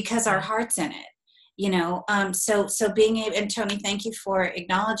 because our heart's in it, so being able, and Toni, thank you for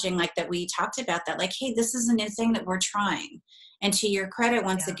acknowledging like that we talked about that, like, hey, this is a new thing that we're trying. And to your credit,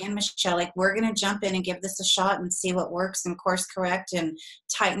 once again, Michelle, like, we're going to jump in and give this a shot and see what works and course correct and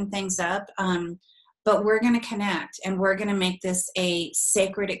tighten things up. But we're going to connect and we're going to make this a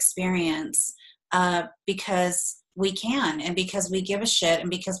sacred experience. Because we can, and because we give a shit, and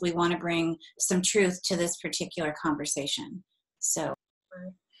because we want to bring some truth to this particular conversation. So,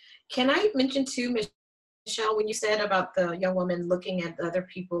 can I mention too, Michelle, when you said about the young woman looking at other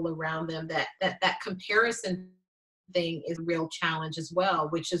people around them, that comparison thing is a real challenge as well,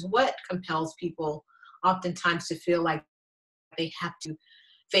 which is what compels people oftentimes to feel like they have to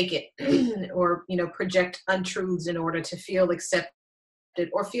fake it or project untruths in order to feel accepted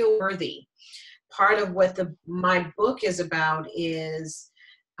or feel worthy. Part of what my book is about is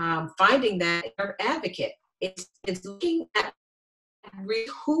finding that inner advocate. It's looking at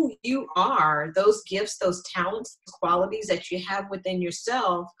who you are, those gifts, those talents, those qualities that you have within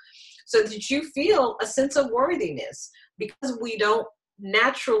yourself, so that you feel a sense of worthiness. Because we don't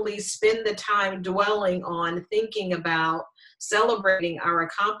naturally spend the time dwelling on thinking about celebrating our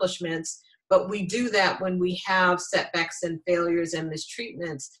accomplishments, but we do that when we have setbacks and failures and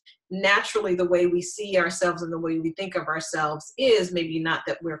mistreatments. Naturally, the way we see ourselves and the way we think of ourselves is maybe not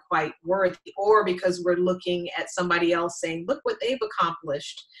that we're quite worthy, or because we're looking at somebody else saying, look what they've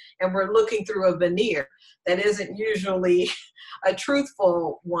accomplished, and we're looking through a veneer that isn't usually a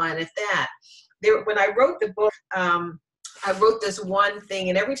truthful one at that. When I wrote the book, I wrote this one thing,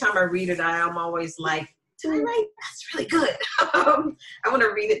 and every time I read it, I'm always like, did I write? That's really good. I want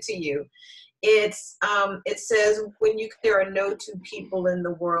to read it to you. It says, there are no 2 people in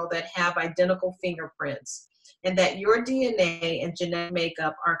the world that have identical fingerprints, and that your DNA and genetic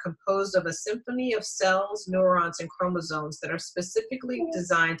makeup are composed of a symphony of cells, neurons, and chromosomes that are specifically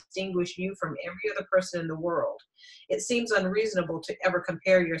designed to distinguish you from every other person in the world. It seems unreasonable to ever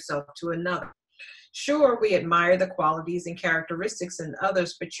compare yourself to another. Sure, we admire the qualities and characteristics in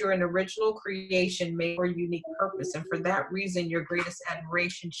others, but you're an original creation made for a unique purpose, and for that reason, your greatest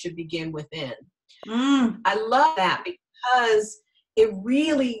admiration should begin within. I love that, because it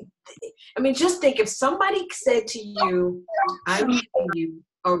really, just think if somebody said to you, I'm giving you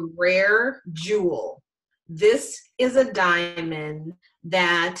a rare jewel. This is a diamond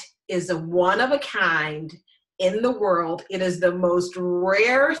that is a one of a kind in the world. It is the most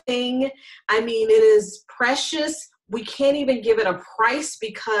rare thing. It is precious. We can't even give it a price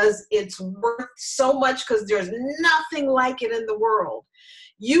because it's worth so much, because there's nothing like it in the world.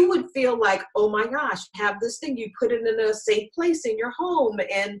 You would feel like, oh my gosh, have this thing. You put it in a safe place in your home,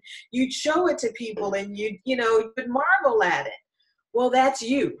 and you'd show it to people, and you'd marvel at it. Well, that's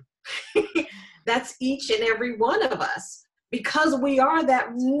you. That's each and every one of us. Because we are that.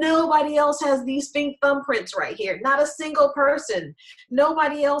 Nobody else has these pink thumbprints right here. Not a single person.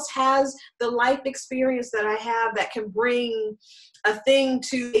 Nobody else has the life experience that I have that can bring a thing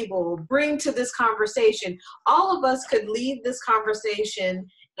to the table, bring to this conversation. All of us could leave this conversation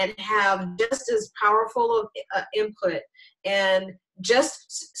and have just as powerful of input. And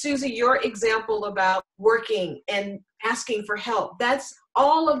just, Susie, your example about working and asking for help, that's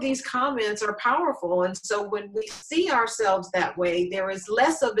all of these comments are powerful. And so when we see ourselves that way, there is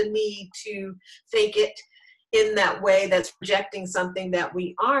less of a need to fake it in that way that's projecting something that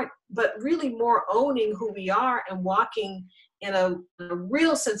we aren't, but really more owning who we are and walking in a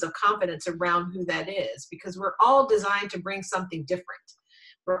real sense of confidence around who that is, because we're all designed to bring something different.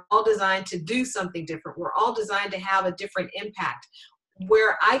 We're all designed to do something different. We're all designed to have a different impact.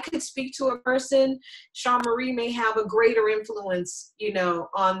 where I could speak to a person, Shawn Marie may have a greater influence,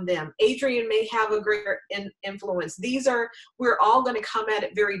 on them. Adrian may have a greater influence. We're all going to come at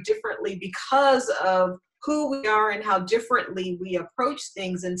it very differently because of who we are and how differently we approach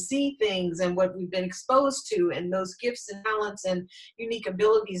things and see things and what we've been exposed to and those gifts and talents and unique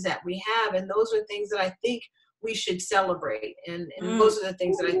abilities that we have. And those are things that I think we should celebrate. And those are the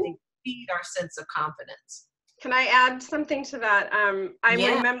things that I think feed our sense of confidence. Can I add something to that? I'm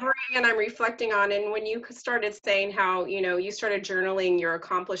remembering and I'm reflecting on, and when you started saying how, you started journaling your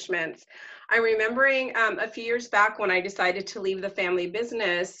accomplishments, I'm remembering a few years back when I decided to leave the family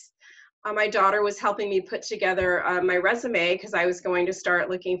business. My daughter was helping me put together my resume because I was going to start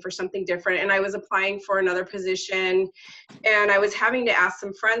looking for something different, and I was applying for another position, and I was having to ask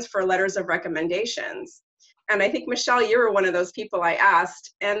some friends for letters of recommendations. And I think, Michelle, you were one of those people I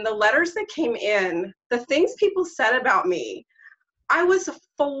asked, and the letters that came in, the things people said about me, I was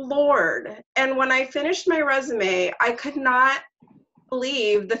floored. And when I finished my resume, I could not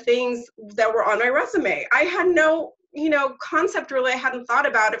believe the things that were on my resume. I had no concept really. I hadn't thought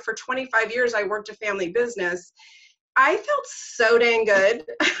about it. For 25 years, I worked a family business. I felt so dang good.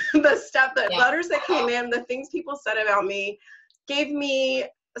 The letters that came in, the things people said about me gave me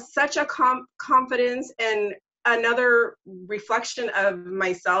such a confidence and another reflection of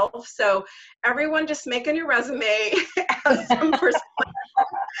myself. So everyone just make a new resume as some person.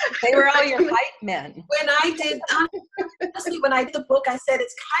 They were all your hype men. When I did the book, I said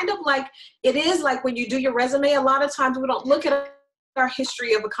it's kind of like, it is like when you do your resume, a lot of times we don't look at our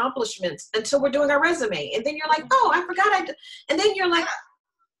history of accomplishments until we're doing our resume. And then you're like, oh, I forgot I did. And then you're like,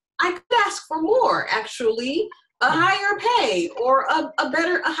 I could ask for more, actually, a higher pay or a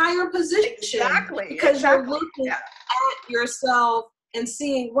higher position. Exactly. Because you're looking at yourself and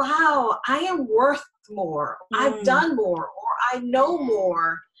seeing, wow, I am worth more. I've done more, or I know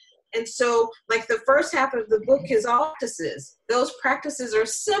more. And so, like, the first half of the book is all practices. Those practices are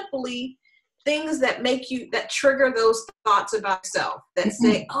simply things that trigger those thoughts about yourself, that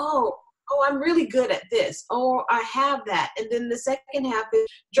say, oh, I'm really good at this. Oh, I have that. And then the second half is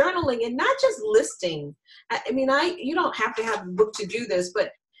journaling, and not just listing. You don't have to have a book to do this,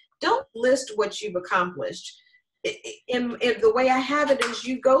 but don't list what you've accomplished. In the way I have it is,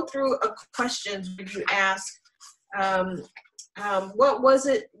 you go through questions where you ask, what was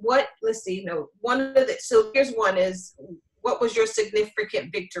it? Let's see, so here's one is, what was your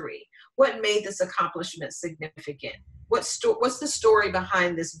significant victory? What made this accomplishment significant? What's the story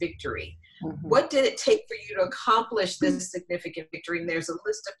behind this victory? Mm-hmm. What did it take for you to accomplish this significant victory? And there's a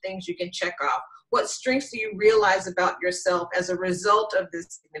list of things you can check off. What strengths do you realize about yourself as a result of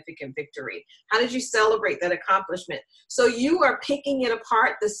this significant victory? How did you celebrate that accomplishment? So you are picking it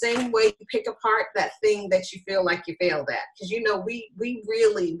apart the same way you pick apart that thing that you feel like you failed at. Because,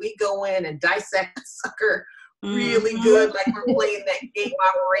 we go in and dissect the sucker really good, like we're playing that game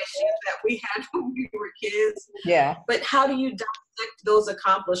Operation that we had when we were kids. Yeah. But how do you dissect those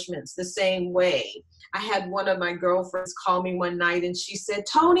accomplishments the same way? I had one of my girlfriends call me one night and she said,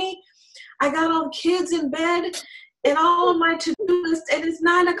 Toni, I got all the kids in bed and all of my to-do list, and it's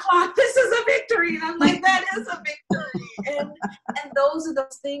 9 o'clock. This is a victory. And I'm like, that is a victory. And those are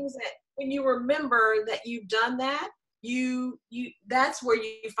those things that when you remember that you've done that, that's where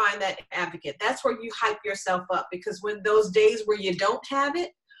you find that advocate. That's where you hype yourself up, because when those days where you don't have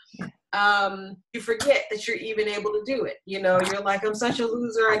it, you forget that you're even able to do it. You're like, I'm such a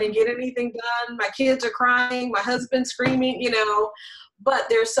loser. I didn't get anything done. My kids are crying. My husband's screaming, but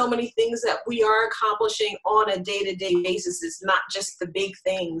there's so many things that we are accomplishing on a day-to-day basis. It's not just the big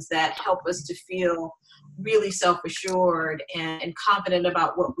things that help us to feel really self-assured and confident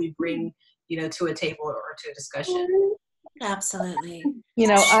about what we bring to a table or to a discussion. Absolutely.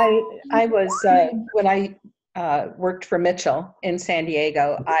 I was, when I worked for Mitchell in San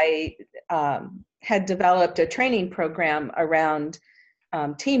Diego, I had developed a training program around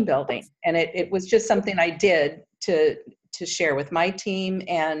team building. And it was just something I did to share with my team,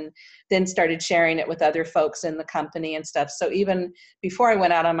 and then started sharing it with other folks in the company and stuff. So even before I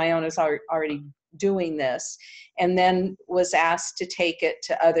went out on my own, I was already doing this, and then was asked to take it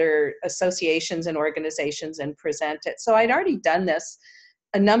to other associations and organizations and present it. So I'd already done this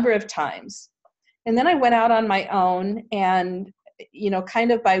a number of times. And then I went out on my own, and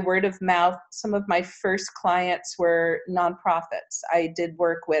kind of by word of mouth, some of my first clients were nonprofits. I did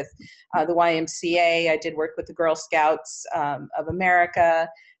work with the YMCA. I did work with the Girl Scouts of America,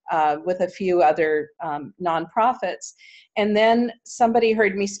 with a few other nonprofits. And then somebody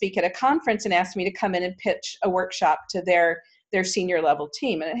heard me speak at a conference and asked me to come in and pitch a workshop to their senior level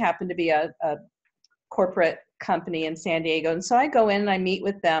team. And it happened to be a corporate company in San Diego. And so I go in and I meet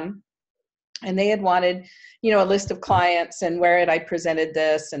with them, and they had wanted, a list of clients and where had I presented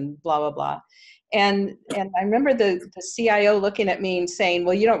this and blah, blah, blah. And I remember the CIO looking at me and saying,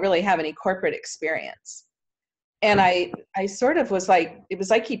 well, you don't really have any corporate experience. And I sort of was like, it was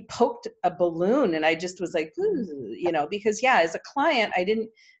like he poked a balloon, and I just was like, because as a client, I didn't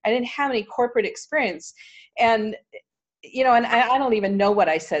have any corporate experience. And, and I don't even know what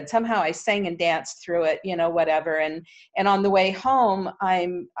I said. Somehow I sang and danced through it, whatever. And on the way home,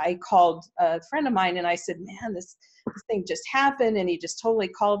 I called a friend of mine and I said, man, this thing just happened. And he just totally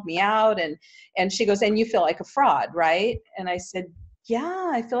called me out. And she goes, and you feel like a fraud, right? And I said, yeah,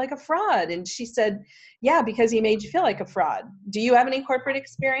 I feel like a fraud. And she said, yeah, because he made you feel like a fraud. Do you have any corporate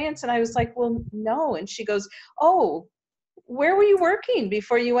experience? And I was like, well, no. And she goes, oh, where were you working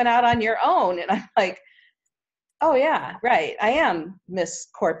before you went out on your own? And I'm like, oh yeah, right. I am Miss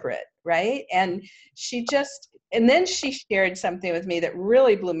Corporate, right? And then she shared something with me that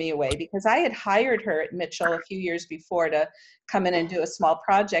really blew me away, because I had hired her at Mitchell a few years before to come in and do a small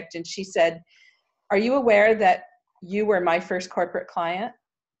project. And she said, are you aware that you were my first corporate client?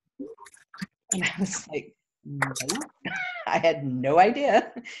 And I was like, no, I had no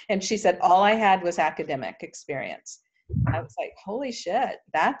idea. And she said, all I had was academic experience. I was like, holy shit,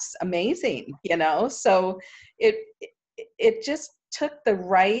 that's amazing, So it just took the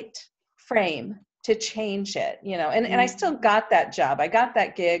right frame to change it, and I still got that job. I got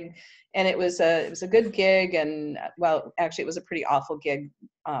that gig, and it was a good gig, and well, actually it was a pretty awful gig,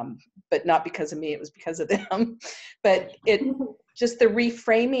 but not because of me, it was because of them. But it just the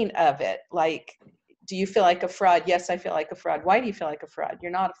reframing of it, like, do you feel like a fraud? Yes, I feel like a fraud. Why do you feel like a fraud? You're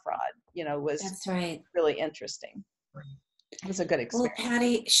not a fraud, was That's right. really interesting. It was a good experience. Well,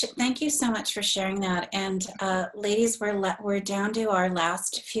 Patty, thank you so much for sharing that. And ladies, we're down to our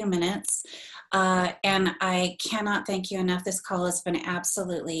last few minutes, and I cannot thank you enough. This call has been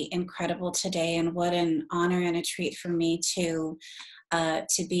absolutely incredible today, and what an honor and a treat for me to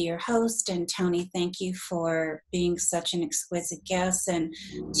be your host. And Toni, thank you for being such an exquisite guest. And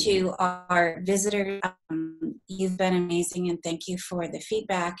to our visitors, you've been amazing, and thank you for the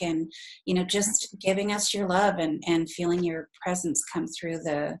feedback and, just giving us your love and feeling your presence come through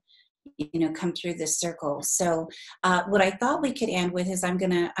the circle. So what I thought we could end with is I'm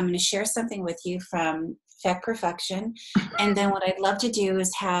gonna share something with you from Feck Perfection. And then what I'd love to do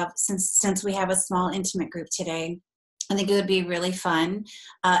is have, since we have a small intimate group today, I think it would be really fun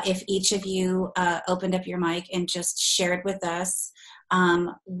if each of you opened up your mic and just shared with us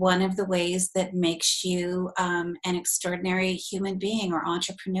one of the ways that makes you an extraordinary human being or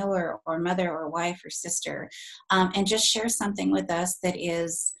entrepreneur or mother or wife or sister, and just share something with us that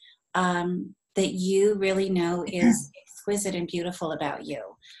is that you really know is exquisite and beautiful about you.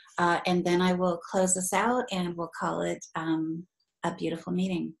 And then I will close this out and we'll call it a beautiful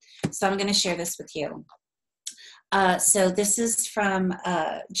meeting. So I'm going to share this with you. So this is from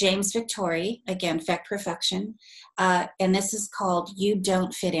James Victori, again, Feck Perfection, and this is called You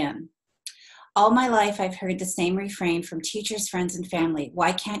Don't Fit In. All my life, I've heard the same refrain from teachers, friends, and family.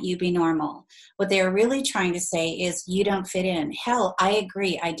 Why can't you be normal? What they are really trying to say is you don't fit in. Hell, I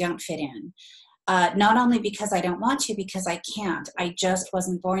agree, I don't fit in. Not only because I don't want to, because I can't. I just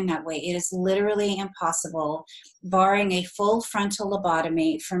wasn't born that way. It is literally impossible, barring a full frontal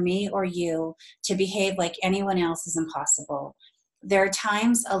lobotomy, for me or you to behave like anyone else is impossible. There are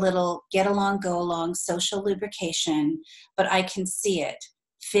times a little get along, go along, social lubrication, but I can see it.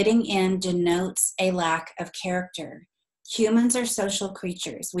 Fitting in denotes a lack of character. Humans are social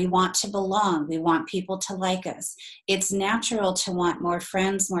creatures. We want to belong. We want people to like us. It's natural to want more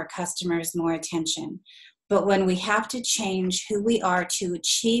friends, more customers, more attention. But when we have to change who we are to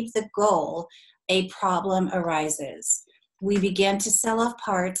achieve the goal, a problem arises. We begin to sell off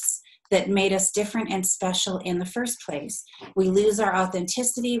parts that made us different and special in the first place. We lose our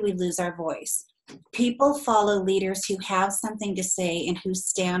authenticity. We lose our voice. People follow leaders who have something to say and who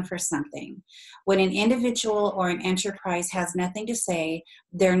stand for something. When an individual or an enterprise has nothing to say,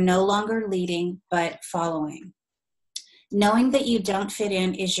 they're no longer leading, but following. Knowing that you don't fit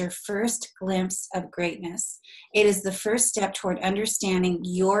in is your first glimpse of greatness. It is the first step toward understanding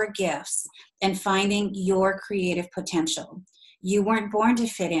your gifts and finding your creative potential. You weren't born to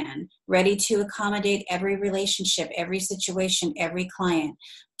fit in, ready to accommodate every relationship, every situation, every client.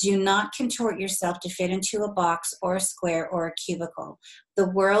 Do not contort yourself to fit into a box or a square or a cubicle. The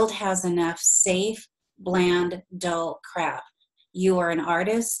world has enough safe, bland, dull crap. You are an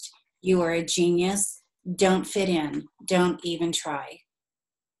artist. You are a genius. Don't fit in. Don't even try.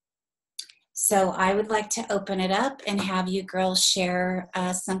 So I would like to open it up and have you girls share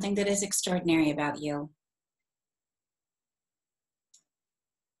something that is extraordinary about you.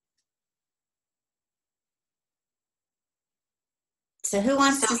 So who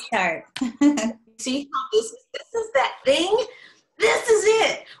wants to start? See how this is that thing? This is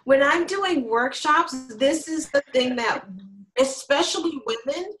it. When I'm doing workshops, this is the thing that especially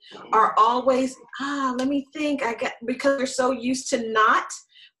women are always, let me think. Because they're so used to not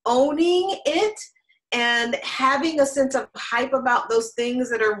owning it and having a sense of hype about those things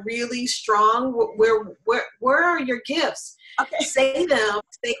that are really strong. Where are your gifts? Okay. Say them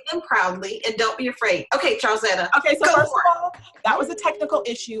proudly, and don't be afraid. Okay, Charlesetta. Okay, so first of all, that was a technical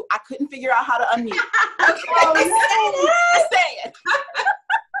issue. I couldn't figure out how to unmute. Okay. I say it.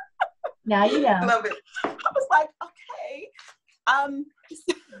 Now you know. Love it. I was like, okay. And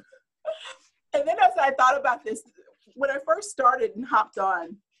then as I thought about this, when I first started and hopped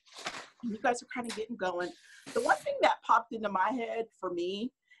on, you guys are kind of getting going. The one thing that popped into my head for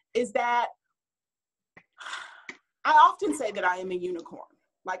me is that I often say that I am a unicorn.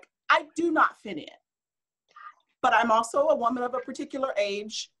 Like, I do not fit in. But I'm also a woman of a particular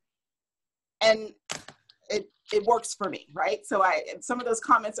age, and it works for me, right? So some of those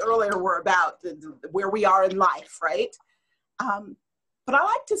comments earlier were about where we are in life, right? But I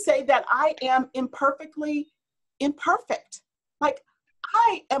like to say that I am imperfectly imperfect. Like,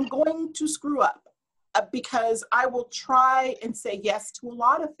 I am going to screw up because I will try and say yes to a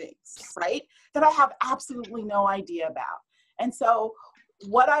lot of things, right? That I have absolutely no idea about. And so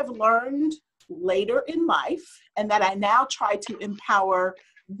what I've learned later in life, and that I now try to empower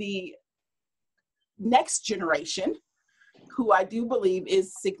the next generation, who I do believe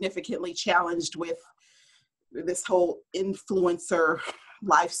is significantly challenged with this whole influencer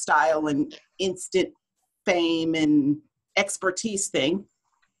lifestyle and instant fame and expertise thing.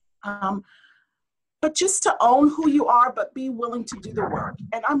 But just to own who you are, but be willing to do the work.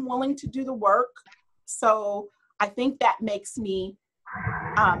 And I'm willing to do the work. So I think that makes me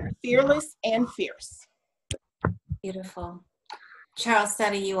fearless and fierce. Beautiful.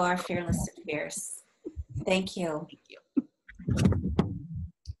 Charlesetta, you are fearless and fierce. Thank you. Thank you.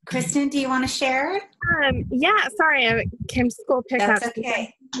 Kristen, do you want to share? Yeah, sorry, I came to school pick That's up.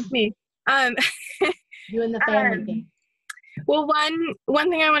 okay. Me. You and the family thing. Well,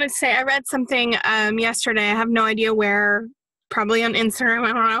 one thing I wanted to say, I read something yesterday. I have no idea where, probably on Instagram,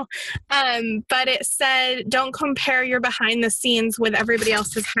 I don't know. But it said, don't compare your behind the scenes with everybody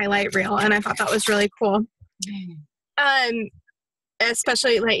else's highlight reel. And I thought that was really cool.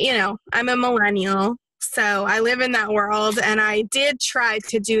 Especially, like, you know, I'm a millennial, so I live in that world. And I did try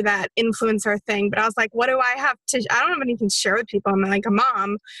to do that influencer thing, but I was like, what do I have to, I don't have anything to share with people. I'm like a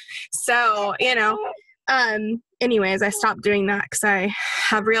mom. So, you know, anyways, I stopped doing that because I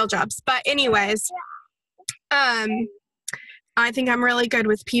have real jobs. But anyways, I think I'm really good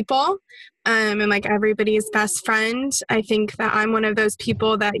with people. And like everybody's best friend. I think that I'm one of those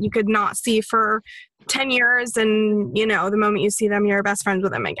people that you could not see for 10 years. And, you know, the moment you see them, you're best friends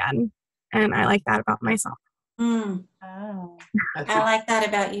with them again. And I like that about myself. Oh. I like that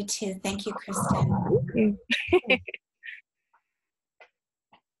about you too. Thank you, Kristen.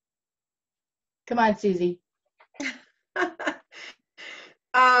 Come on, Susie.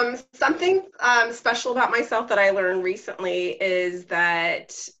 Something special about myself that I learned recently is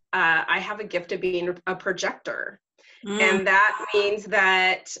that I have a gift of being a projector. And that means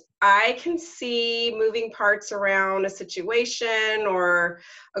that I can see moving parts around a situation or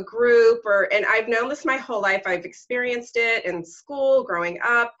a group, and I've known this my whole life. I've experienced it in school, growing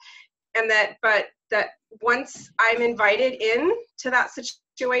up, but that once I'm invited in to that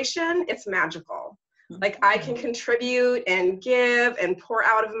situation, it's magical. Like, I can contribute and give and pour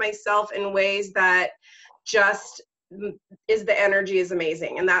out of myself in ways that just the energy is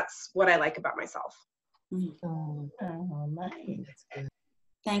amazing. And that's what I like about myself. Oh, nice.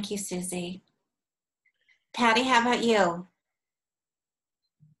 Thank you, Susie. Patty, how about you?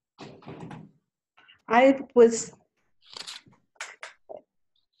 I was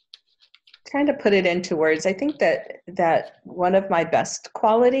trying to put it into words. I think that one of my best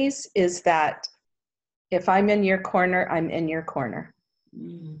qualities is that if I'm in your corner, I'm in your corner.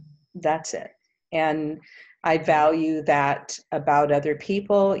 That's it. And I value that about other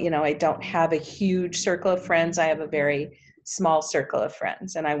people. You know, I don't have a huge circle of friends. I have a very small circle of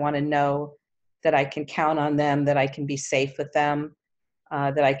friends. And I want to know that I can count on them, that I can be safe with them,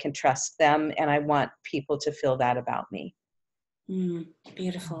 that I can trust them. And I want people to feel that about me.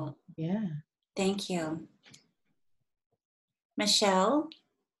 Beautiful. Yeah. Thank you. Michelle?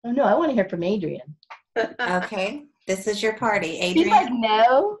 Oh, no, I want to hear from Adrian. Okay. This is your party. She's Adrian? like,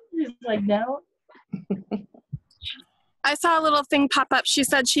 no. She's like, no. I saw a little thing pop up. She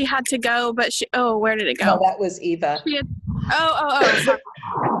said she had to go, but where did it go? No, that was Eva. Sorry.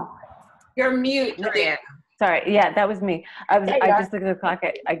 You're mute, Adrian. Sorry. Yeah, that was me. I There you are. just looked at the clock.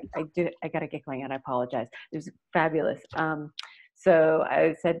 I got to get going, and I apologize. It was fabulous. So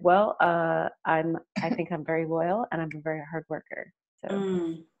I said, well, I think I'm very loyal, and I'm a very hard worker.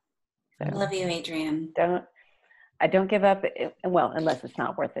 So, Love you, Adrienne. I don't give up. Well, unless it's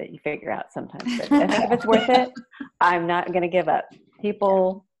not worth it. You figure out sometimes. But I think if it's worth it, I'm not going to give up.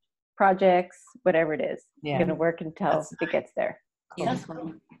 People, projects, whatever it is. I'm going to work until it gets there.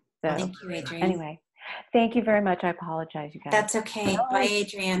 Beautiful. Thank you, Adrienne. Anyway, thank you very much. I apologize, you guys. That's okay. Bye,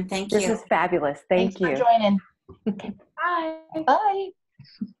 Adrienne. Thank you. This is fabulous. Thanks for you. joining. Bye. Bye.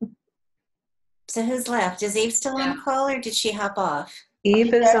 So who's left? Is Eve still on the call, or did she hop off?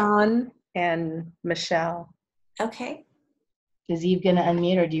 Eve is on, and Michelle. Okay. Is Eve going to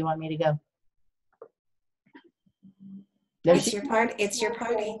unmute, or do you want me to go? No, It's your part. It's your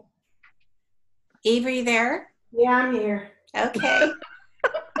party. Eve, are you there? Yeah, I'm here. Okay.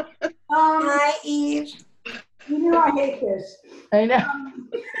 Hi, Eve. You know I hate this. I know.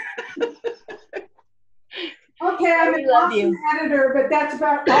 Okay, I'm We an love awesome you. editor, but that's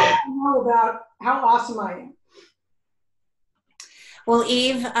about all I know about how awesome I am. Well,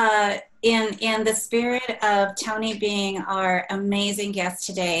 Eve, in the spirit of Toni being our amazing guest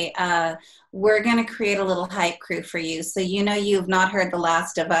today, we're going to create a little hype crew for you. So you've not heard the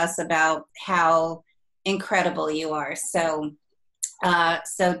last of us about how incredible you are. So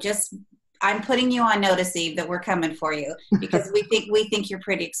just I'm putting you on notice, Eve, that we're coming for you because we think you're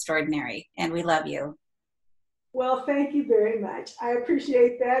pretty extraordinary, and we love you. Well, thank you very much. I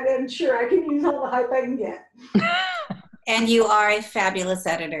appreciate that, and sure, I can use all the hype I can get. And you are a fabulous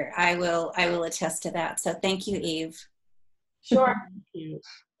editor. I will attest to that. So thank you, Eve. Sure. Thank you.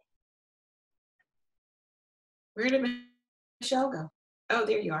 Where did Michelle go? Oh,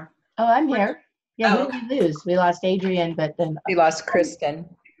 there you are. Oh, I'm here. Yeah, Oh. who did we lose? We lost Adrienne, but then We lost Kristen.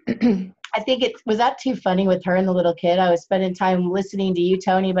 I think was that too funny with her and the little kid? I was spending time listening to you,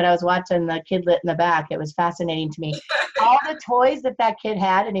 Toni, but I was watching the kidlet in the back. It was fascinating to me. All the toys that kid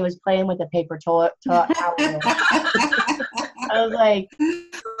had, and he was playing with a paper towel. I was like,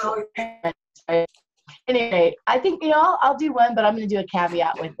 anyway, I think, I'll do one, but I'm going to do a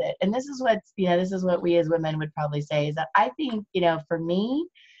caveat with it. And this is what we as women would probably say is that I think, for me,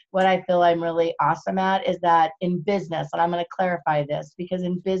 what I feel I'm really awesome at is that in business, and I'm going to clarify this, because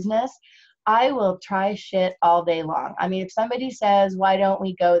in business, I will try shit all day long. I mean, if somebody says, why don't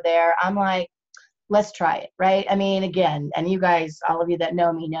we go there? I'm like, let's try it, right? I mean, again, and you guys, all of you that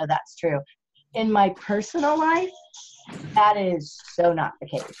know me know that's true. In my personal life, that is so not the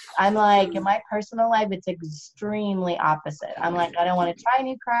case. I'm like, in my personal life, it's extremely opposite. I'm like, I don't want to try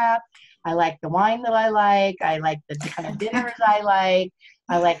new crap. I like the wine that I like. I like the kind of dinners I like.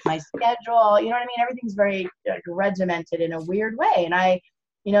 I like my schedule. You know what I mean? Everything's very regimented in a weird way. And I,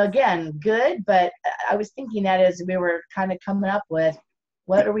 again, good, but I was thinking that as we were kind of coming up with,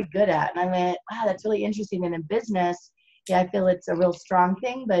 what are we good at? And I went, wow, that's really interesting. And in business, yeah, I feel it's a real strong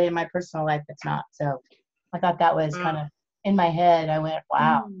thing, but in my personal life, it's not. So I thought that was kind of in my head. I went,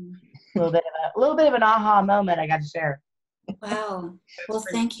 wow, a little bit of an aha moment I got to share. Wow. Well,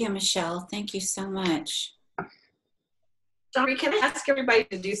 thank you, Michelle. Thank you so much. Sorry, can I ask everybody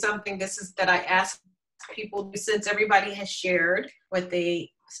to do something? This is that I ask people since everybody has shared what a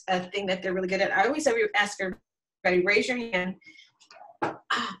thing that they're really good at. I always ask everybody, raise your hand. So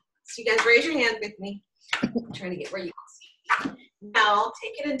you guys raise your hand with me. I'm trying to get where you can see. Now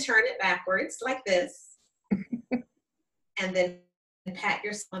take it and turn it backwards like this. And then pat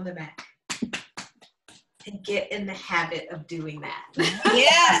yourself on the back. And get in the habit of doing that.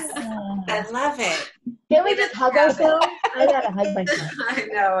 Yes, I love it. Can we just hug ourselves? I gotta hug myself. I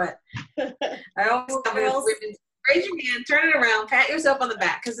know it. I always tell girls, raise your hand, turn it around, pat yourself on the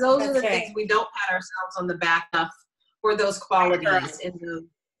back, because those are the things we don't pat ourselves on the back enough for those qualities and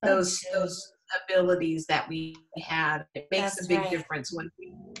those abilities that we have. It makes a big difference when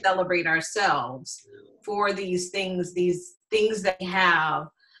we celebrate ourselves for these things that we have.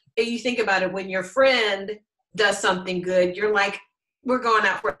 And you think about it, when your friend does something good, you're like, we're going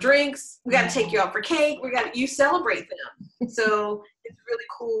out for drinks, we got to take you out for cake, you celebrate them. So it's really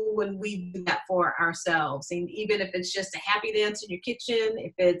cool when we do that for ourselves. And even if it's just a happy dance in your kitchen,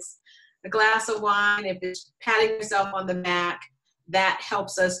 if it's a glass of wine, if it's patting yourself on the back, that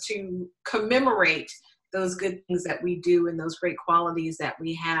helps us to commemorate those good things that we do and those great qualities that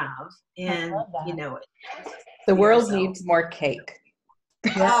we have. And, the world needs more cake.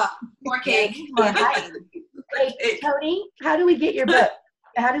 Yeah. More cake. Hey, Toni, how do we get your book?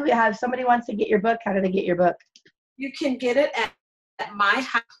 How do we have somebody wants to get your book? How do they get your book? You can get it at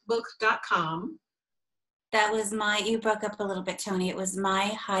myhypebook.com. You broke up a little bit, Toni. It was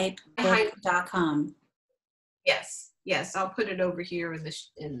myhypebook.com. Yes, I'll put it over here in the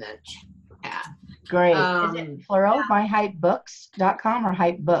chat. Great. Is it plural? myhypebooks.com or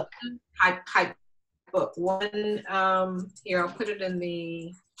hype book? Hype book. One here, I'll put it in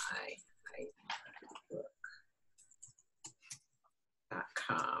the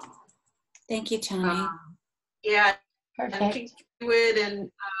hypebook.com. Thank you, Toni. Yeah, Perfect. you can do it, and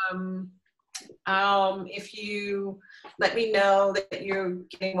if you let me know that you're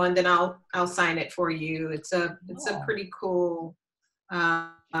getting one, then I'll sign it for you. It's a pretty cool.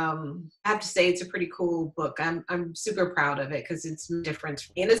 I have to say it's a pretty cool book. I'm super proud of it because it's different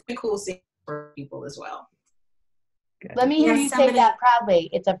for me, and it's been cool seeing for people as well. Good. Let me hear you say that proudly.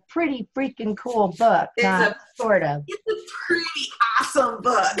 It's a pretty freaking cool book. Not sort of. It's a pretty awesome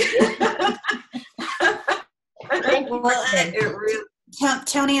book. Thank you. Well, It really.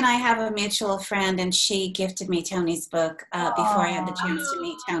 Toni and I have a mutual friend, and she gifted me Toni's book before I had the chance to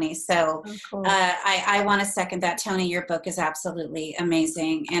meet Toni. So cool. I want to second that. Toni, your book is absolutely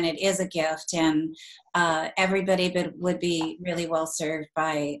amazing, and it is a gift, and everybody would be really well served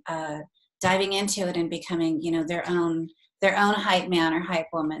by diving into it and becoming, their own hype man or hype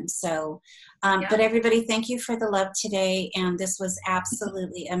woman. So, but everybody, thank you for the love today, and this was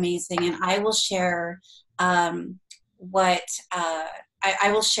absolutely amazing. And I will share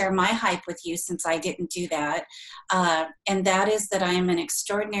I will share my hype with you, since I didn't do that. And that is that I am an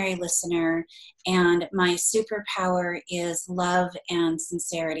extraordinary listener, and my superpower is love and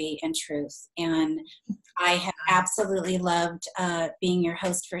sincerity and truth. And I have absolutely loved being your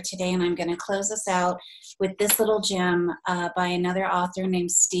host for today. And I'm going to close us out with this little gem by another author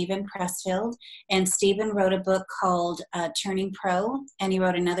named Stephen Pressfield. And Stephen wrote a book called Turning Pro, and he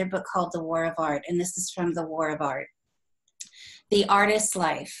wrote another book called The War of Art. And this is from The War of Art. The artist's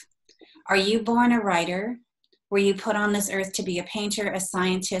life. Are you born a writer? Were you put on this earth to be a painter, a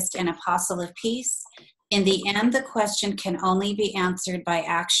scientist, an apostle of peace? In the end, the question can only be answered by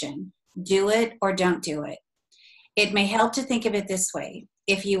action. Do it or don't do it. It may help to think of it this way.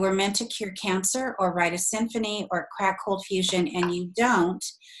 If you were meant to cure cancer or write a symphony or crack cold fusion and you don't,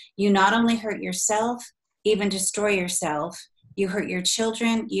 you not only hurt yourself, even destroy yourself, you hurt your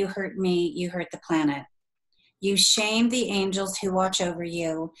children, you hurt me, you hurt the planet. You shame the angels who watch over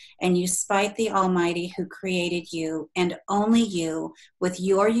you, and you spite the Almighty who created you, and only you, with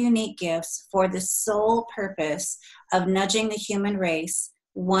your unique gifts for the sole purpose of nudging the human race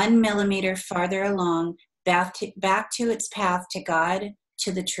 1 millimeter farther along, back to its path to God,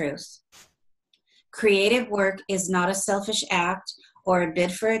 to the truth. Creative work is not a selfish act or a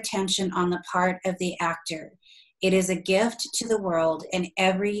bid for attention on the part of the actor. It is a gift to the world and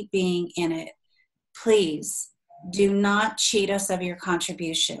every being in it. Please, do not cheat us of your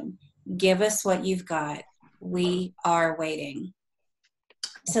contribution. Give us what you've got. We are waiting.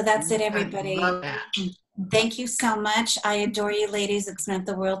 So that's it, everybody. I love that. Thank you so much. I adore you, ladies. It's meant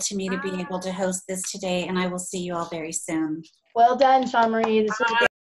the world to me to be able to host this today, and I will see you all very soon. Well done, Shawn Marie. This was